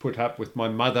got put up with my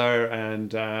mother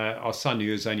and our son,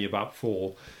 who was only about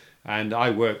 4, and I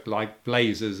worked like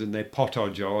blazes in their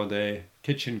potager, or their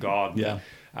kitchen garden.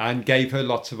 And gave her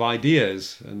lots of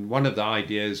ideas. And one of the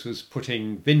ideas was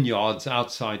putting vineyards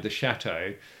outside the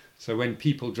chateau. So when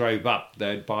people drove up,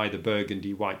 they'd buy the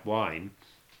Burgundy white wine.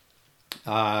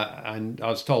 And I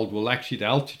was told, well, actually, the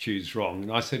altitude's wrong.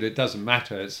 And I said, it doesn't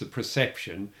matter. It's the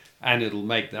perception, and it'll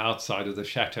make the outside of the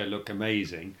chateau look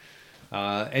amazing.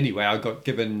 Anyway, I got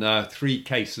given 3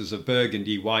 cases of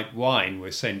Burgundy white wine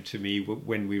were sent to me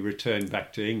when we returned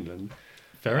back to England.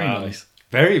 Very nice.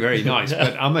 Very, very nice,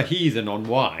 but I'm a heathen on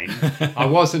wine. I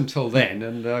was until then,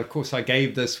 and of course I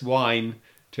gave this wine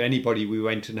to anybody we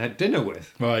went and had dinner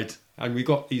with. Right. And we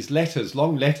got these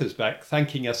long letters back,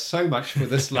 thanking us so much for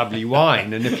this lovely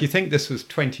wine. And if you think this was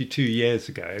 22 years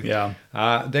ago,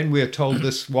 then we were told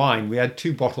this wine, we had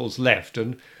 2 bottles left,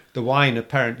 and the wine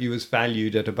apparently was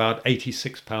valued at about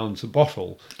 £86 a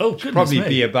bottle. Oh, goodness, probably me.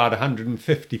 Be about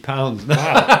 £150 now.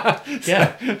 Wow.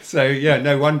 Yeah. So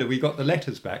no wonder we got the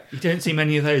letters back. You don't see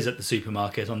many of those at the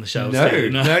supermarket on the shelves. No.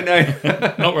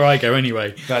 Not where I go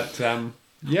anyway. But but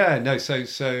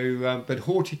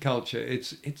horticulture,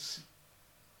 it's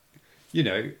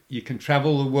you can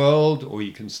travel the world, or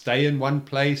you can stay in one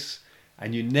place,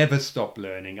 and you never stop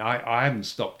learning. I haven't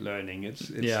stopped learning.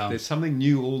 There's something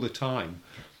new all the time.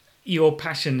 Your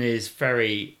passion is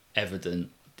very evident.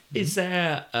 Is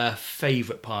there a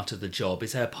favourite part of the job?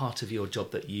 Is there a part of your job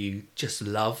that you just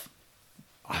love?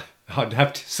 I'd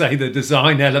have to say the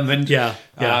design element. Yeah.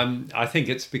 I think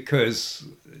it's because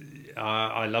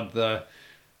I love the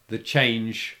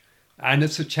change, and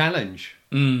it's a challenge.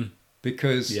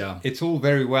 Because it's all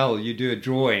very well, you do a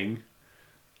drawing,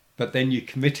 but then you're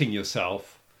committing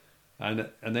yourself, and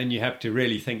then you have to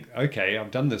really think, okay,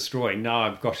 I've done this drawing, now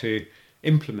I've got to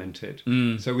implement it.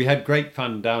 So we had great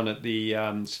fun down at the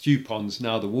stew ponds,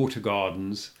 now the water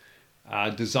gardens,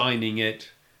 designing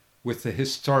it with the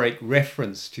historic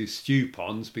reference to stew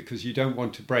ponds, because you don't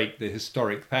want to break the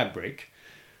historic fabric.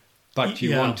 but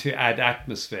you want to add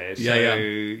atmosphere. So,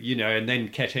 and then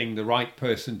getting the right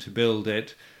person to build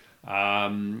it,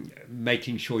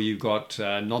 making sure you've got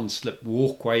non-slip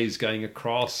walkways going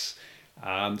across.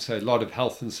 So a lot of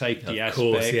health and safety aspect.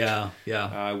 Of course,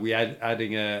 we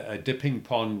adding a dipping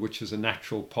pond, which is a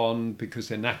natural pond because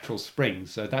they're natural springs.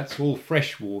 So that's all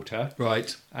fresh water.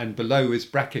 Right. And below is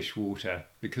brackish water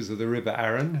because of the River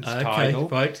Arun. It's tidal.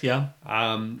 Right, yeah.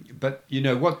 But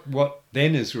what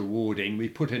then is rewarding, we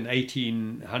put in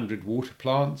 1,800 water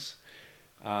plants,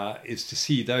 is to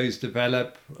see those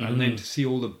develop and then to see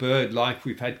all the bird life.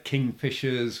 We've had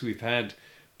kingfishers, we've had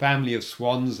family of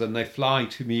swans, and they fly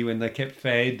to me when they get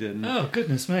fed. And oh,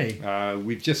 goodness me!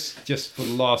 We've just for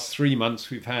the last 3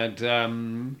 months we've had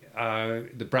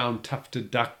the brown tufted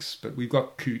ducks, but we've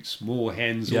got coots,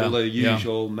 moorhens, all the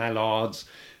usual mallards,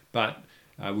 but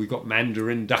we've got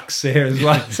mandarin ducks there as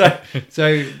well. So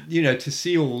to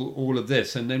see all of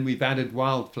this, and then we've added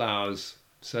wildflowers.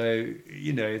 So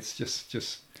it's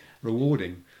just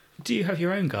rewarding. Do you have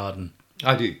your own garden?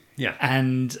 I do, yeah.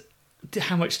 And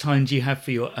how much time do you have for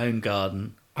your own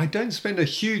garden? I don't spend a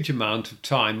huge amount of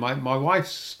time. My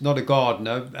wife's not a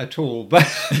gardener at all,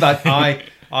 but I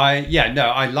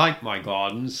like my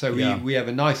garden. So we have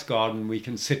a nice garden. We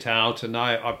can sit out, and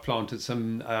I've planted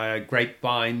some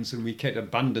grapevines, and we get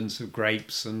abundance of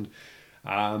grapes. And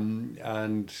now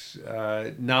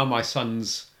my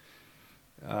son's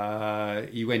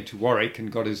he went to Warwick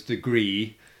and got his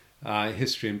degree.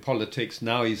 History and politics.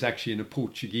 Now he's actually in a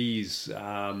Portuguese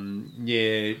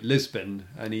near Lisbon,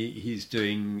 and he's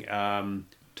doing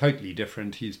totally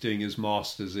different. He's doing his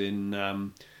master's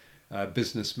in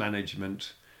business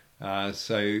management.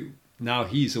 So now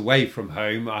he's away from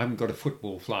home. I haven't got a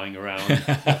football flying around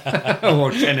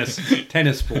or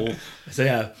tennis ball.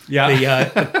 So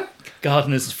the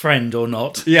gardener's friend or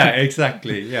not. Yeah,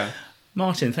 exactly. Yeah.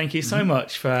 Martin, thank you so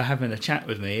much for having a chat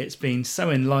with me. It's been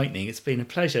so enlightening. It's been a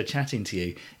pleasure chatting to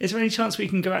you. Is there any chance we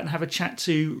can go out and have a chat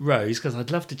to Rose? Because I'd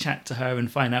love to chat to her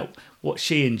and find out what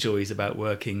she enjoys about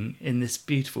working in this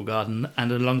beautiful garden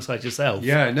and alongside yourself.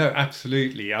 Yeah, no,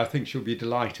 absolutely. I think she'll be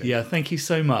delighted. Yeah, thank you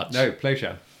so much. No,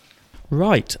 pleasure.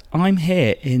 Right, I'm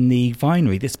here in the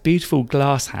vinery, this beautiful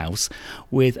glass house,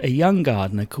 with a young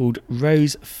gardener called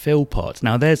Rose Philpott.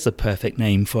 Now, there's the perfect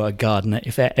name for a gardener,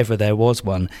 if ever there was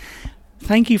one.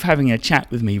 Thank you for having a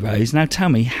chat with me, Rose. Now tell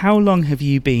me, how long have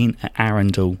you been at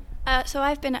Arundel? So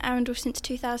I've been at Arundel since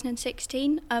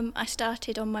 2016. I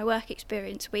started on my work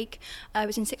experience week. I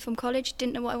was in sixth form college,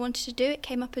 didn't know what I wanted to do. It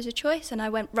came up as a choice, and I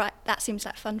went, right, that seems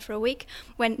like fun for a week.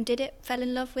 Went and did it, fell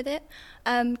in love with it.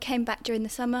 Came back during the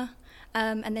summer,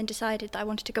 and then decided that I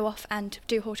wanted to go off and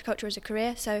do horticulture as a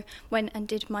career. So went and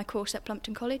did my course at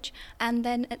Plumpton College, and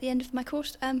then at the end of my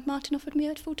course, Martin offered me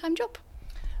a full-time job.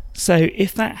 So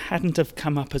if that hadn't have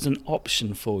come up as an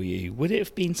option for you, would it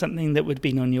have been something that would have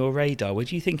been on your radar? Were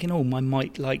you thinking, I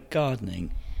might like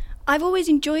gardening? I've always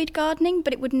enjoyed gardening,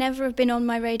 but it would never have been on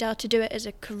my radar to do it as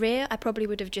a career. I probably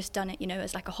would have just done it,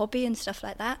 as like a hobby and stuff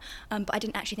like that. But I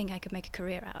didn't actually think I could make a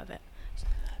career out of it.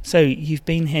 So you've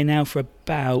been here now for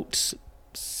about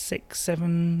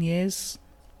 6-7 years?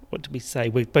 What did we say?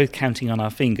 We're both counting on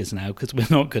our fingers now because we're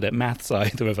not good at maths,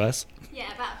 either of us.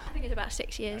 Yeah, I think it's about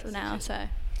 6 years now, so...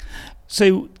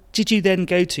 So did you then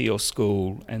go to your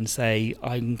school and say,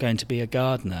 I'm going to be a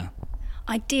gardener?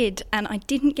 I did, and I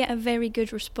didn't get a very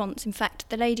good response. In fact,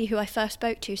 the lady who I first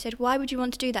spoke to said, why would you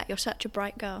want to do that? You're such a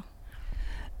bright girl.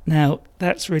 Now,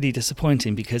 that's really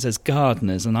disappointing because as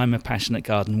gardeners, and I'm a passionate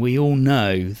gardener, we all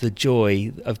know the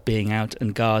joy of being out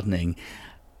and gardening.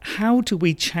 How do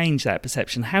we change that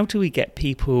perception? How do we get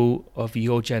people of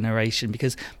your generation?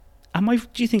 Because do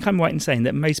you think I'm right in saying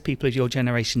that most people of your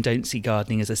generation don't see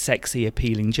gardening as a sexy,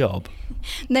 appealing job?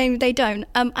 No, they don't.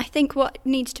 I think what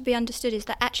needs to be understood is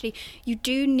that actually you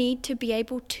do need to be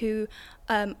able to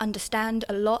understand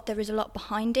a lot. There is a lot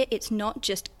behind it. It's not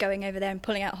just going over there and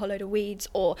pulling out a whole load of weeds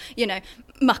or,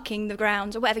 mucking the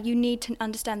grounds or whatever. You need to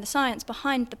understand the science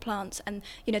behind the plants and,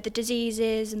 the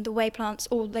diseases and the way plants,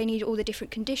 they need all the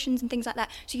different conditions and things like that.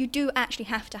 So you do actually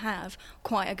have to have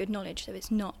quite a good knowledge. So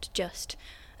it's not just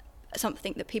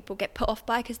something that people get put off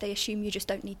by because they assume you just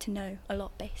don't need to know a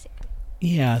lot, basically.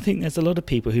 Yeah, I think there's a lot of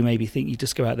people who maybe think you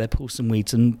just go out there, pull some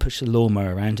weeds and push a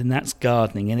lawnmower around, and that's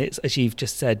gardening. And it's, as you've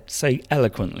just said so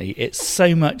eloquently, it's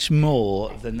so much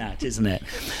more than that, isn't it?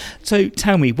 So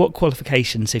tell me, what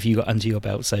qualifications have you got under your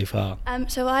belt so far?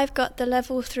 So I've got the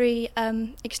level 3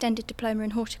 extended diploma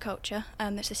in horticulture.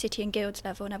 That's the City and Guilds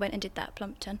level, and I went and did that at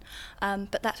Plumpton.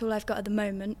 But that's all I've got at the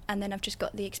moment, and then I've just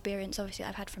got the experience, obviously,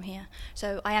 I've had from here.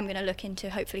 So I am going to look into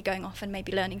hopefully going off and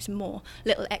maybe learning some more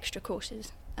little extra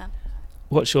courses.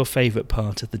 what's your favourite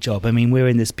part of the job? I mean, we're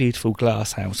in this beautiful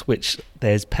glass house, which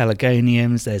there's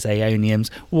pelargoniums, there's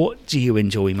aeoniums. What do you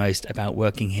enjoy most about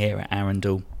working here at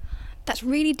Arundel? That's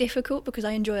really difficult because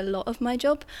I enjoy a lot of my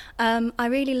job. I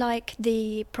really like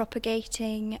the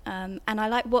propagating, and I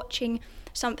like watching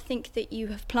something that you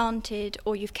have planted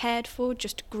or you've cared for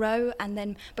just grow and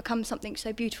then become something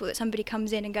so beautiful that somebody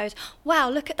comes in and goes, wow,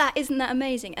 look at that, isn't that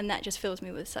amazing? And that just fills me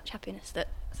with such happiness that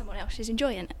someone else is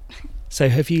enjoying it. So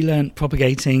have you learnt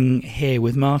propagating here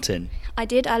with Martin? I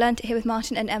did. I learnt it here with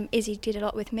Martin, and Izzy did a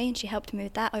lot with me and she helped me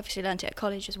with that. I obviously learnt it at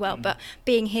college as well, but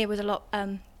being here was a lot,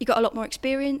 you got a lot more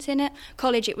experience in it.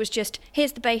 College, it was just,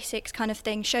 here's the basics kind of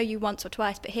thing, show you once or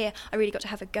twice, but here I really got to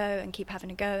have a go and keep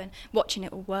having a go and watching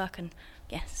it all work and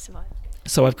survive.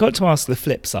 So I've got to ask the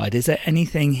flip side. Is there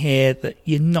anything here that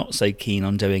you're not so keen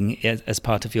on doing as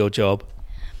part of your job?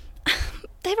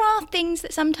 There are things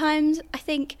that sometimes I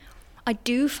think I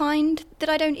do find that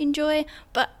I don't enjoy,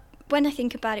 but when I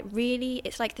think about it, really,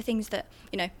 it's like the things that,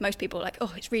 most people are like,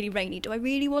 oh, it's really rainy. Do I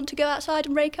really want to go outside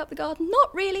and rake up the garden?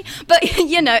 Not really. But,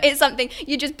 it's something,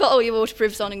 you just put all your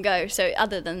waterproofs on and go. So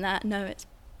other than that, no,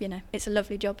 it's a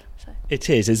lovely job. So. It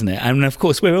is, isn't it? And of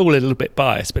course, we're all a little bit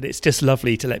biased, but it's just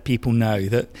lovely to let people know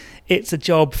that it's a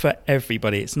job for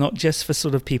everybody. It's not just for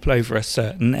sort of people over a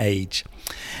certain age.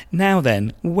 Now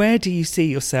then, where do you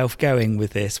see yourself going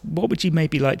with this? What would you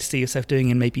maybe like to see yourself doing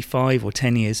in maybe 5 or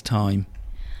 10 years' time?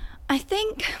 I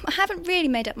think I haven't really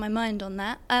made up my mind on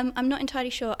that. I'm not entirely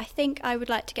sure. I think I would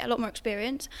like to get a lot more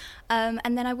experience, and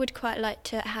then I would quite like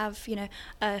to have,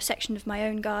 a section of my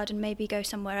own garden, maybe go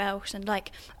somewhere else, and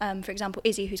for example,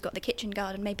 Izzy, who's got the kitchen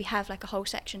garden, maybe have like a whole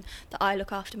section that I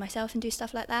look after myself and do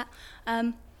stuff like that.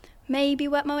 Maybe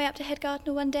work my way up to head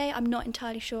gardener one day. I'm not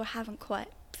entirely sure. I haven't quite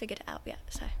figured it out yet.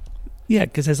 So. Yeah,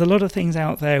 because there's a lot of things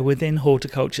out there within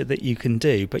horticulture that you can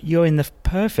do, but you're in the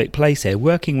perfect place here,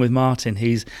 working with Martin,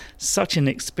 who's such an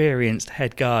experienced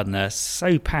head gardener,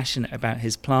 so passionate about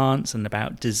his plants and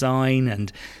about design.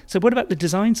 And so what about the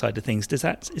design side of things? Is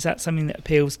that something that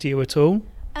appeals to you at all?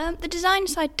 The design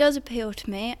side does appeal to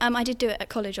me. I did do it at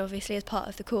college, obviously, as part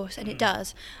of the course, and it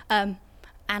does.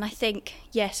 And I think,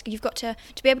 yes, you've got to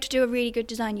be able to do a really good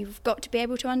design, you've got to be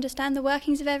able to understand the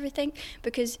workings of everything,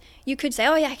 because you could say,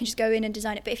 oh yeah, I can just go in and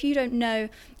design it, but if you don't know,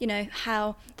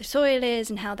 how the soil is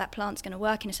and how that plant's going to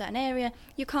work in a certain area,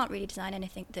 you can't really design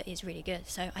anything that is really good.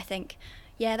 So I think,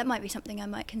 yeah, that might be something I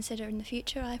might consider in the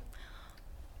future.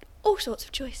 All sorts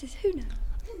of choices, who knows?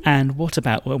 And what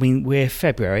about, we're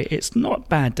February, it's not a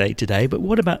bad day today, but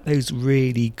what about those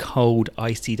really cold,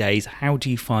 icy days? How do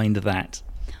you find that?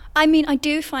 I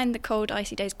do find the cold,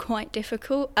 icy days quite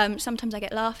difficult. Sometimes I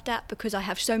get laughed at because I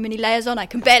have so many layers on, I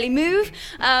can barely move.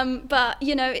 But,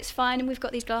 it's fine, and we've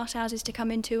got these glass houses to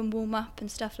come into and warm up and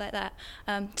stuff like that.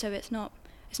 So it's not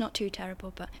too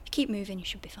terrible, but if you keep moving, you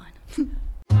should be fine.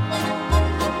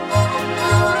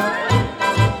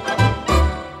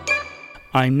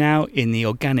 I'm now in the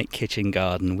organic kitchen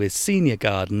garden with senior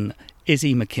gardener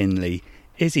Izzy McKinley.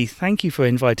 Izzy, thank you for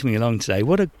inviting me along today.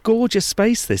 What a gorgeous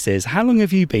space this is. How long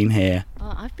have you been here?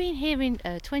 I've been here in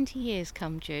 20 years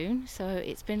come June, so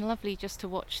it's been lovely just to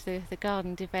watch the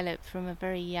garden develop from a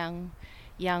very young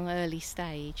early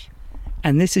stage.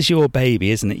 And this is your baby,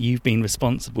 isn't it? You've been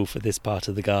responsible for this part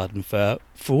of the garden for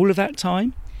all of that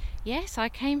time? Yes, I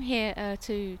came here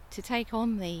to take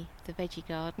on the veggie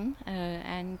garden,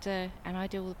 and I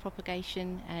do all the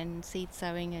propagation and seed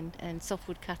sowing and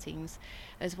softwood cuttings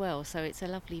as well. So it's a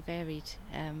lovely, varied,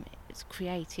 it's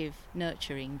creative,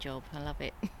 nurturing job. I love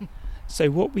it.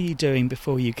 So what were you doing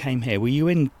before you came here? Were you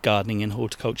in gardening and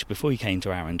horticulture before you came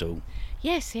to Arundel?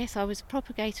 Yes, I was a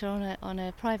propagator on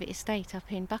a private estate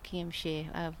up in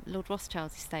Buckinghamshire, Lord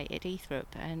Rothschild's estate at Eathrop,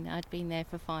 and I'd been there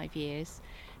for 5 years.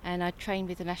 And I trained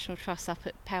with the National Trust up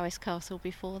at Powys Castle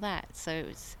before that, so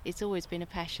it's always been a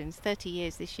passion. It's 30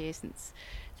 years this year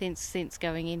since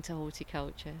going into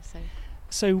horticulture.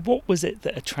 So what was it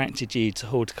that attracted you to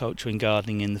horticulture and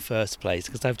gardening in the first place?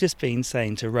 Because I've just been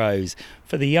saying to Rose,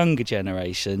 for the younger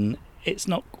generation, it's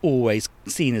not always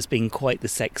seen as being quite the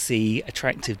sexy,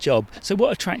 attractive job. So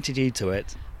what attracted you to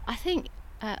it? I think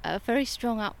a very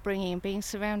strong upbringing and being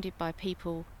surrounded by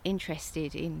people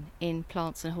interested in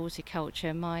plants and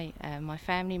horticulture. My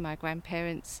family, my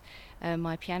grandparents,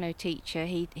 my piano teacher,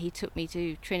 he took me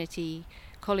to Trinity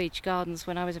College Gardens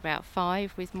when I was about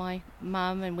 5 with my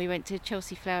mum, and we went to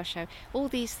Chelsea Flower Show. All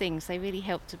these things, they really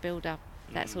helped to build up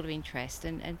that sort of interest,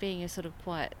 and being a sort of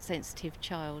quiet, sensitive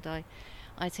child, I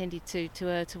tended to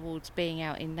err towards being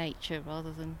out in nature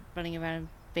rather than running around and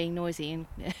being noisy.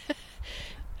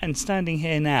 And standing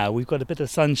here now, we've got a bit of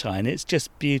sunshine. It's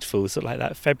just beautiful, sort of like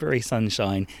that February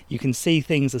sunshine. You can see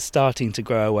things are starting to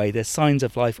grow away. There's signs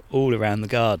of life all around the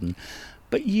garden.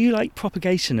 But you like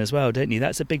propagation as well, don't you?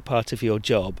 That's a big part of your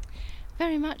job.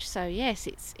 Very much so, yes.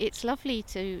 It's lovely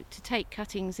to take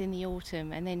cuttings in the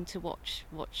autumn and then to watch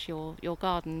your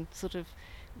garden sort of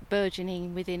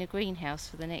burgeoning within a greenhouse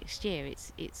for the next year.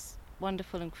 It's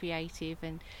wonderful and creative,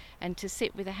 and to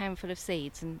sit with a handful of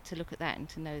seeds and to look at that and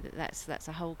to know that that's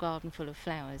a whole garden full of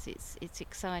flowers. It's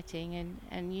exciting,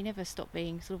 and you never stop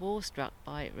being sort of awestruck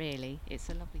by it, really. It's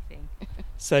a lovely thing.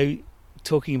 So,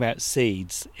 talking about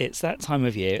seeds, it's that time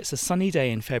of year. It's a sunny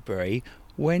day in February.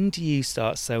 When do you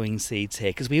start sowing seeds here?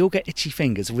 Because we all get itchy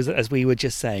fingers, as we were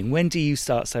just saying. When do you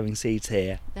start sowing seeds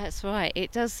here? That's right.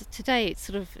 It does. Today it's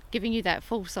sort of giving you that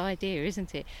false idea,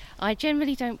 isn't it? I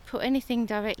generally don't put anything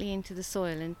directly into the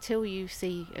soil until you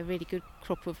see a really good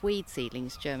crop of weed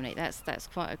seedlings germinate. That's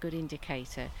quite a good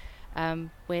indicator.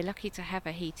 We're lucky to have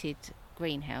a heated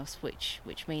greenhouse, which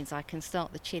means I can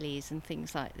start the chilies and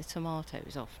things like the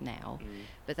tomatoes off now,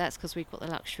 but that's because we've got the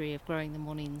luxury of growing them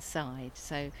on inside.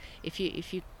 So if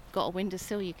you've got a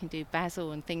windowsill, you can do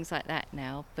basil and things like that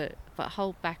now, but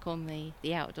hold back on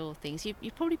the outdoor things.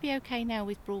 You'd probably be okay now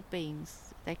with broad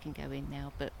beans. They can go in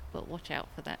now, but watch out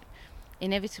for that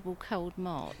inevitable cold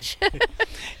March.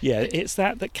 Yeah, it's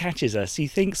that catches us. You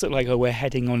think sort of like, we're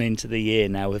heading on into the year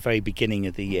now, the very beginning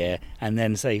of the year, and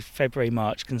then say February,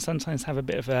 March can sometimes have a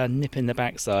bit of a nip in the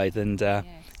backside, and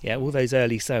yes. All those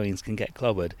early sowings can get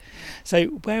clobbered. So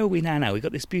where are we now? We've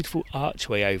got this beautiful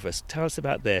archway over us. Tell us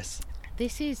about this.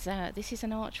 This is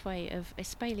an archway of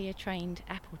Espalier trained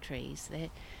apple trees.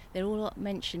 They're all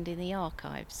mentioned in the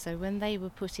archives. So when they were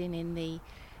put in the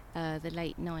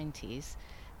late 90s,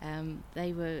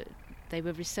 they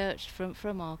were researched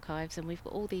from archives, and we've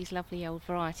got all these lovely old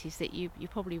varieties that you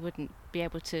probably wouldn't be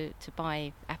able to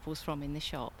buy apples from in the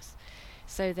shops.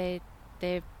 So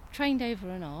they're trained over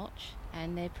an arch,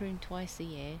 and they're pruned twice a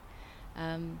year.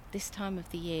 This time of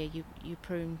the year you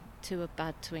prune to a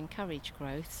bud to encourage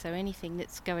growth, so anything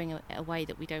that's going away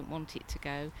that we don't want it to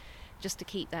go, just to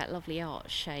keep that lovely arch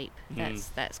shape,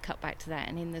 that's cut back to that.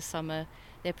 And in the summer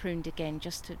they're pruned again,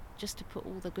 just to put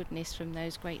all the goodness from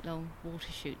those great long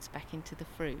water shoots back into the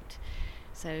fruit.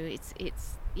 So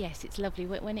it's lovely.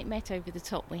 When it met over the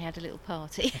top, we had a little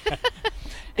party.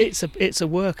 It's a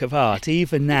work of art.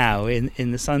 Even now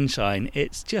in the sunshine,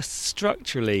 it's just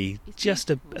structurally just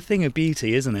a thing of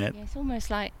beauty, isn't it? Yeah, it's almost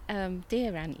like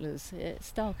deer antlers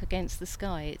stark against the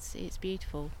sky. It's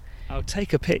beautiful. I'll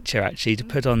take a picture actually to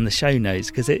put on the show notes,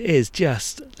 because it is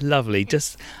just lovely.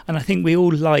 And I think we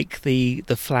all like the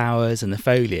flowers and the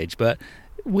foliage, but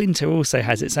winter also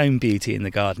has its own beauty in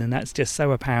the garden, and that's just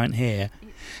so apparent here.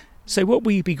 So what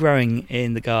will you be growing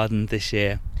in the garden this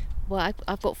year? Well,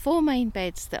 I've got 4 main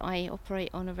beds that I operate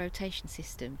on a rotation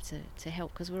system to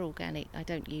help, because we're organic. I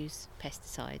don't use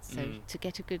pesticides, so to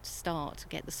get a good start, to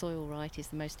get the soil right, is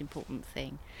the most important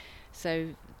thing. So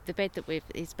the bed that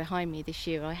is behind me this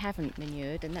year, I haven't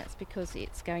manured, and that's because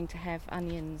it's going to have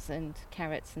onions and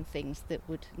carrots and things that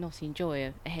would not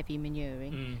enjoy a heavy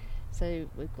manuring. So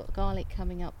we've got garlic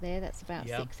coming up there. That's about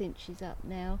 6 inches up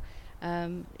now.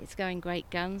 It's going great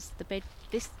guns. The bed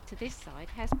this side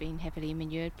has been heavily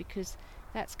manured because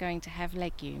that's going to have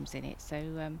legumes in it.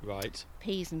 So right,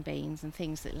 peas and beans and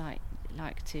things that like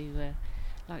to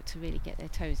really get their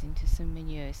toes into some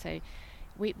manure. So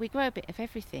we grow a bit of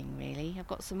everything, really. I've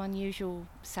got some unusual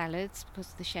salads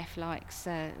because the chef likes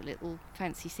little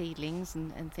fancy seedlings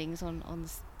and things on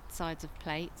the sides of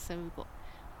plates. So we've got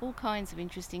all kinds of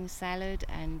interesting salad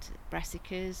and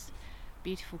brassicas,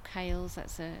 beautiful kales.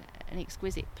 That's an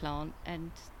exquisite plant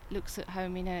and looks at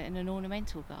home in an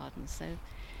ornamental garden. So.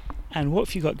 And what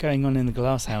have you got going on in the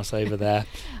glass house over there?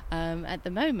 At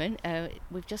the moment,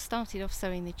 we've just started off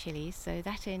sowing the chilies. So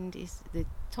the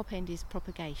top end is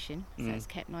propagation, so it's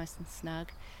kept nice and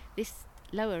snug. This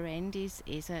lower end is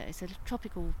a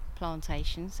tropical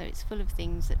plantation, so it's full of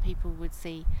things that people would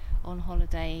see on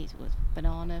holiday.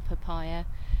 Banana, papaya.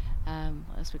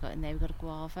 What else we got in there? We've got a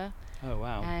guava. Oh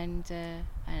wow! And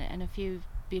a few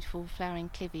beautiful flowering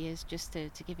clivias, just to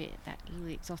give it that little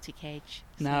exotic edge.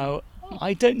 Now,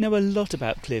 I don't know a lot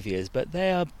about clivias, but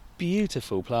they are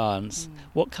beautiful plants.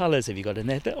 What colours have you got in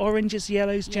there? The oranges,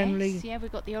 yellows generally? Yes, yeah,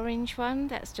 we've got the orange one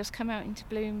that's just come out into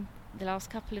bloom the last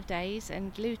couple of days,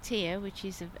 and lutea, which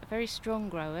is a very strong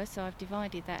grower, so I've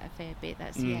divided that a fair bit.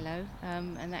 That's yellow,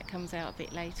 and that comes out a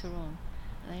bit later on.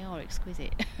 They are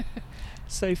exquisite.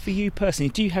 So for you personally,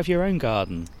 do you have your own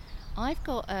garden? I've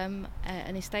got an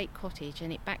estate cottage,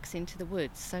 and it backs into the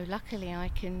woods, so luckily I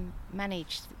can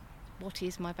manage what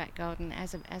is my back garden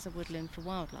as a woodland for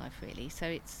wildlife, really. So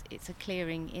it's a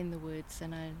clearing in the woods,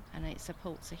 and it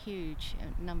supports a huge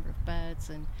number of birds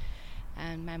and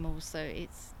mammals. So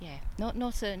it's not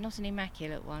an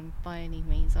immaculate one by any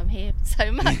means. I'm here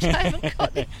so much I haven't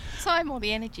got the time or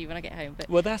the energy when I get home. But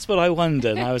well, that's what I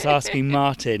wondered. I was asking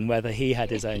Martin whether he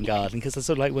had his own garden, because it's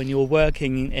sort of like when you're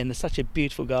working in such a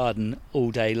beautiful garden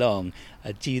all day long,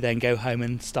 do you then go home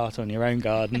and start on your own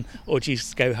garden, or do you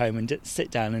just go home and sit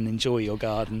down and enjoy your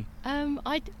garden?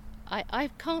 I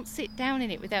can't sit down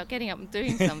in it without getting up and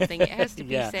doing something. It has to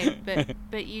be said.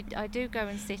 But I do go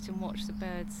and sit and watch the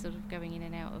birds sort of going in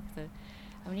and out of the.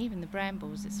 I mean, even the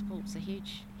brambles, it supports a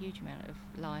huge amount of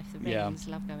life. The wrens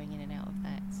love going in and out of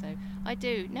that. So I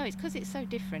do. No, it's because it's so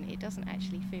different. It doesn't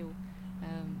actually feel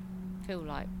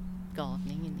like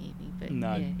gardening in the evening. But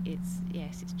no. It's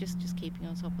just keeping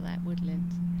on top of that woodland.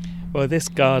 Well, this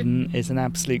garden is an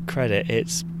absolute credit.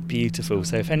 It's beautiful.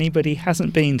 So if anybody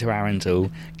hasn't been to Arundel,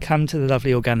 come to the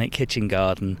lovely Organic Kitchen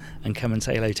Garden and come and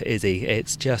say hello to Izzy.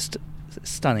 It's just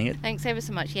stunning. Thanks ever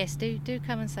so much. Yes, do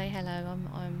come and say hello.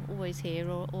 I'm always here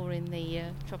or in the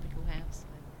tropical house.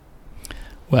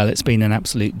 Well, it's been an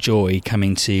absolute joy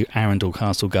coming to Arundel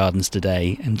Castle Gardens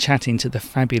today and chatting to the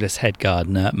fabulous head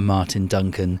gardener Martin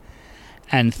Duncan.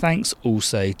 And thanks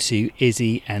also to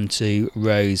Izzy and to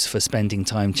Rose for spending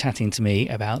time chatting to me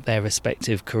about their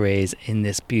respective careers in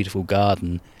this beautiful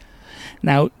garden.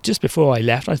 Now, just before I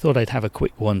left, I thought I'd have a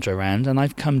quick wander around, and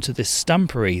I've come to this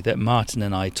stumpery that Martin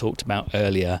and I talked about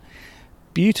earlier.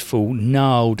 Beautiful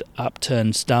gnarled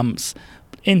upturned stumps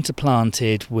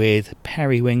interplanted with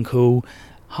periwinkle,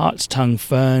 hart's tongue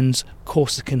ferns,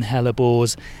 Corsican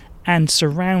hellebores, and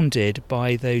surrounded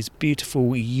by those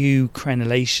beautiful yew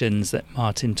crenellations that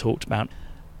Martin talked about.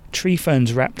 Tree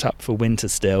ferns wrapped up for winter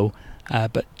still,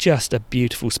 but just a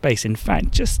beautiful space. In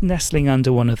fact, just nestling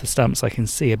under one of the stumps, I can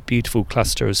see a beautiful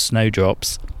cluster of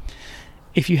snowdrops.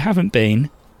 If you haven't been,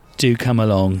 do come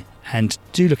along, and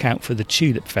do look out for the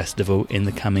Tulip Festival in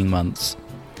the coming months.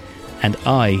 And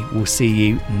I will see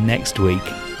you next week.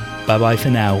 Bye-bye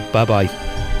for now.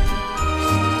 Bye-bye.